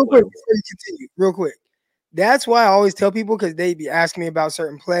another real quick, before you continue, real quick. That's why I always tell people, because they be asking me about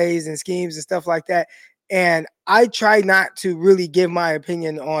certain plays and schemes and stuff like that. And I try not to really give my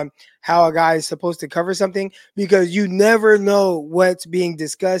opinion on how a guy is supposed to cover something, because you never know what's being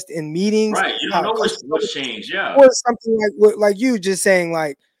discussed in meetings. Right. You don't know what's changed. Yeah. Or something like you just saying,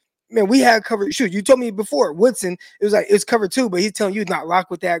 like, man, we had covered. Shoot, you told me before Woodson, it was like it's cover 2, but he's telling you not lock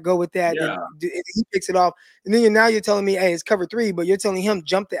with that, go with that. Yeah. And he picks it off, and then you're telling me, hey, it's cover 3, but you're telling him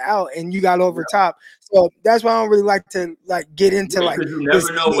jump it out, and you got over top. So that's why I don't really like to get into because you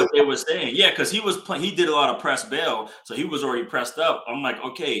never know what they were saying. Yeah, because he was playing. He did a lot of press bail, so he was already pressed up. I'm like,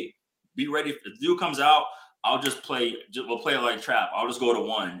 okay, be ready. If the dude comes out, I'll just play. We'll play it like trap. I'll just go to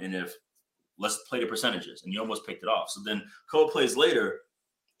 1, and let's play the percentages. And you almost picked it off. So then, a couple plays later,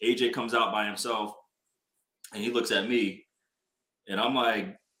 AJ comes out by himself, and he looks at me, and I'm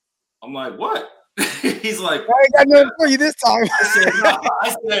like, what? He's like, I ain't got nothing for you this time.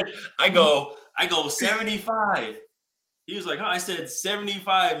 I go 75. He was like, I said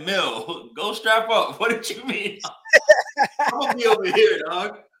 75 mil. Go strap up. What did you mean? I'm gonna be over here,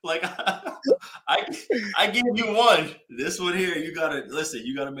 dog. Like I give you 1. This one here, you gotta listen.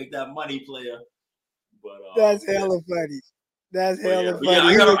 You gotta make that money, player. But that's hella funny. That's hella funny. Yeah,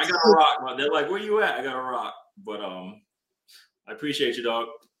 I gotta rock. But they're like, where you at? I gotta rock. But I appreciate you, dog.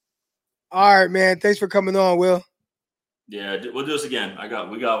 All right, man. Thanks for coming on, Will. Yeah, we'll do this again. We got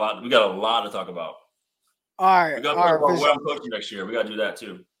a lot to talk about. All right. We got to talk about where I'm coaching next year. We got to do that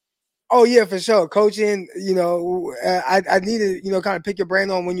too. Oh yeah, for sure. Coaching, I need to, kind of pick your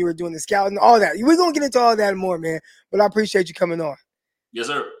brain on when you were doing the scouting, all that. We're gonna get into all that more, man. But I appreciate you coming on. Yes,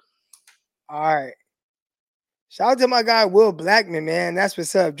 sir. All right. Shout out to my guy Will Blackman, man. That's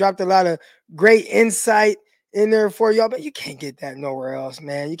what's up. Dropped a lot of great insight in there for y'all, but you can't get that nowhere else,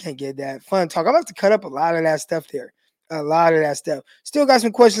 man. You can't get that fun talk. I'm gonna have to cut up a lot of that stuff there. A lot of that stuff. Still got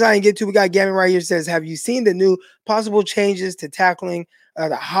some questions I didn't get to. We got Gavin right here. Says, have you seen the new possible changes to tackling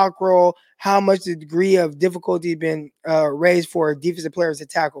the hawk roll? How much the degree of difficulty been raised for defensive players to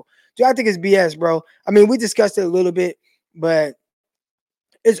tackle? Dude, I think it's BS, bro. I mean, we discussed it a little bit, but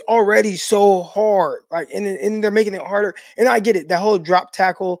it's already so hard. Like, and they're making it harder. And I get it. That whole drop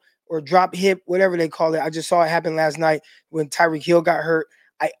tackle or drop hip, whatever they call it. I just saw it happen last night when Tyreek Hill got hurt.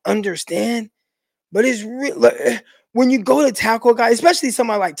 I understand, but it's real. When you go to tackle a guy, especially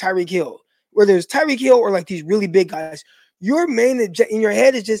somebody like Tyreek Hill, where there's Tyreek Hill or like these really big guys, your main in your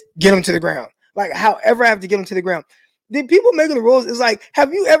head is just get him to the ground. Like, however I have to get him to the ground. The people making the rules is like,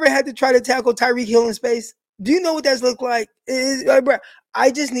 have you ever had to try to tackle Tyreek Hill in space? Do you know what that's look like?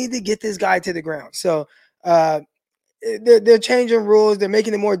 I just need to get this guy to the ground. So they're changing rules. They're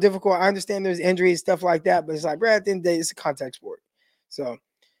making it more difficult. I understand there's injuries, stuff like that, but it's like, bro, at the end of the day, it's a contact sport. So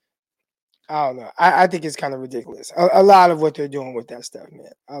I don't know. I think it's kind of ridiculous. A lot of what they're doing with that stuff,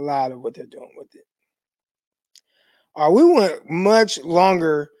 man. A lot of what they're doing with it. We went much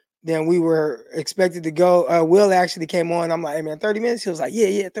longer than we were expected to go. Will actually came on. I'm like, hey, man, 30 minutes? He was like,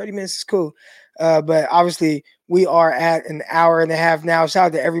 yeah, 30 minutes is cool. But obviously, we are at an hour and a half now. Shout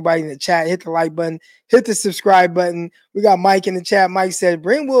out to everybody in the chat. Hit the like button. Hit the subscribe button. We got Mike in the chat. Mike said,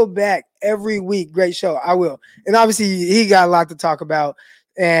 bring Will back every week. Great show. I will. And obviously, he got a lot to talk about.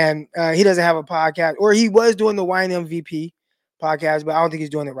 And he doesn't have a podcast, or he was doing the Wine MVP podcast, but I don't think he's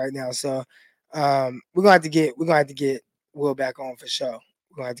doing it right now. So we're gonna have to get Will back on for sure.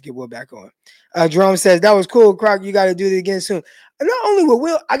 We're gonna have to get Will back on. Jerome says that was cool, Crock. You got to do it again soon. And not only with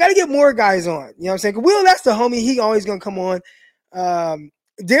Will, I got to get more guys on. You know what I'm saying? Will, that's the homie. He always gonna come on.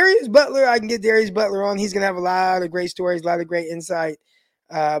 Darius Butler, I can get Darius Butler on. He's gonna have a lot of great stories, a lot of great insight.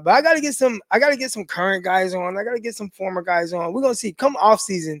 But I gotta get some current guys on. I gotta get some former guys on. We're gonna see. Come off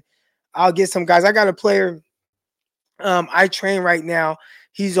season, I'll get some guys. I got a player I train right now.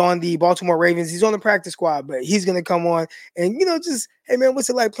 He's on the Baltimore Ravens. He's on the practice squad, but he's gonna come on and just, hey man, what's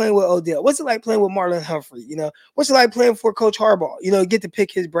it like playing with Odell? What's it like playing with Marlon Humphrey? What's it like playing for Coach Harbaugh? Get to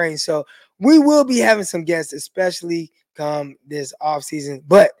pick his brain. So we will be having some guests, especially come this off season.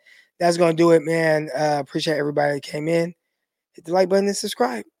 But that's gonna do it, man. Appreciate everybody that came in. Hit the like button and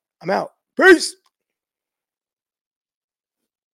subscribe. I'm out. Peace.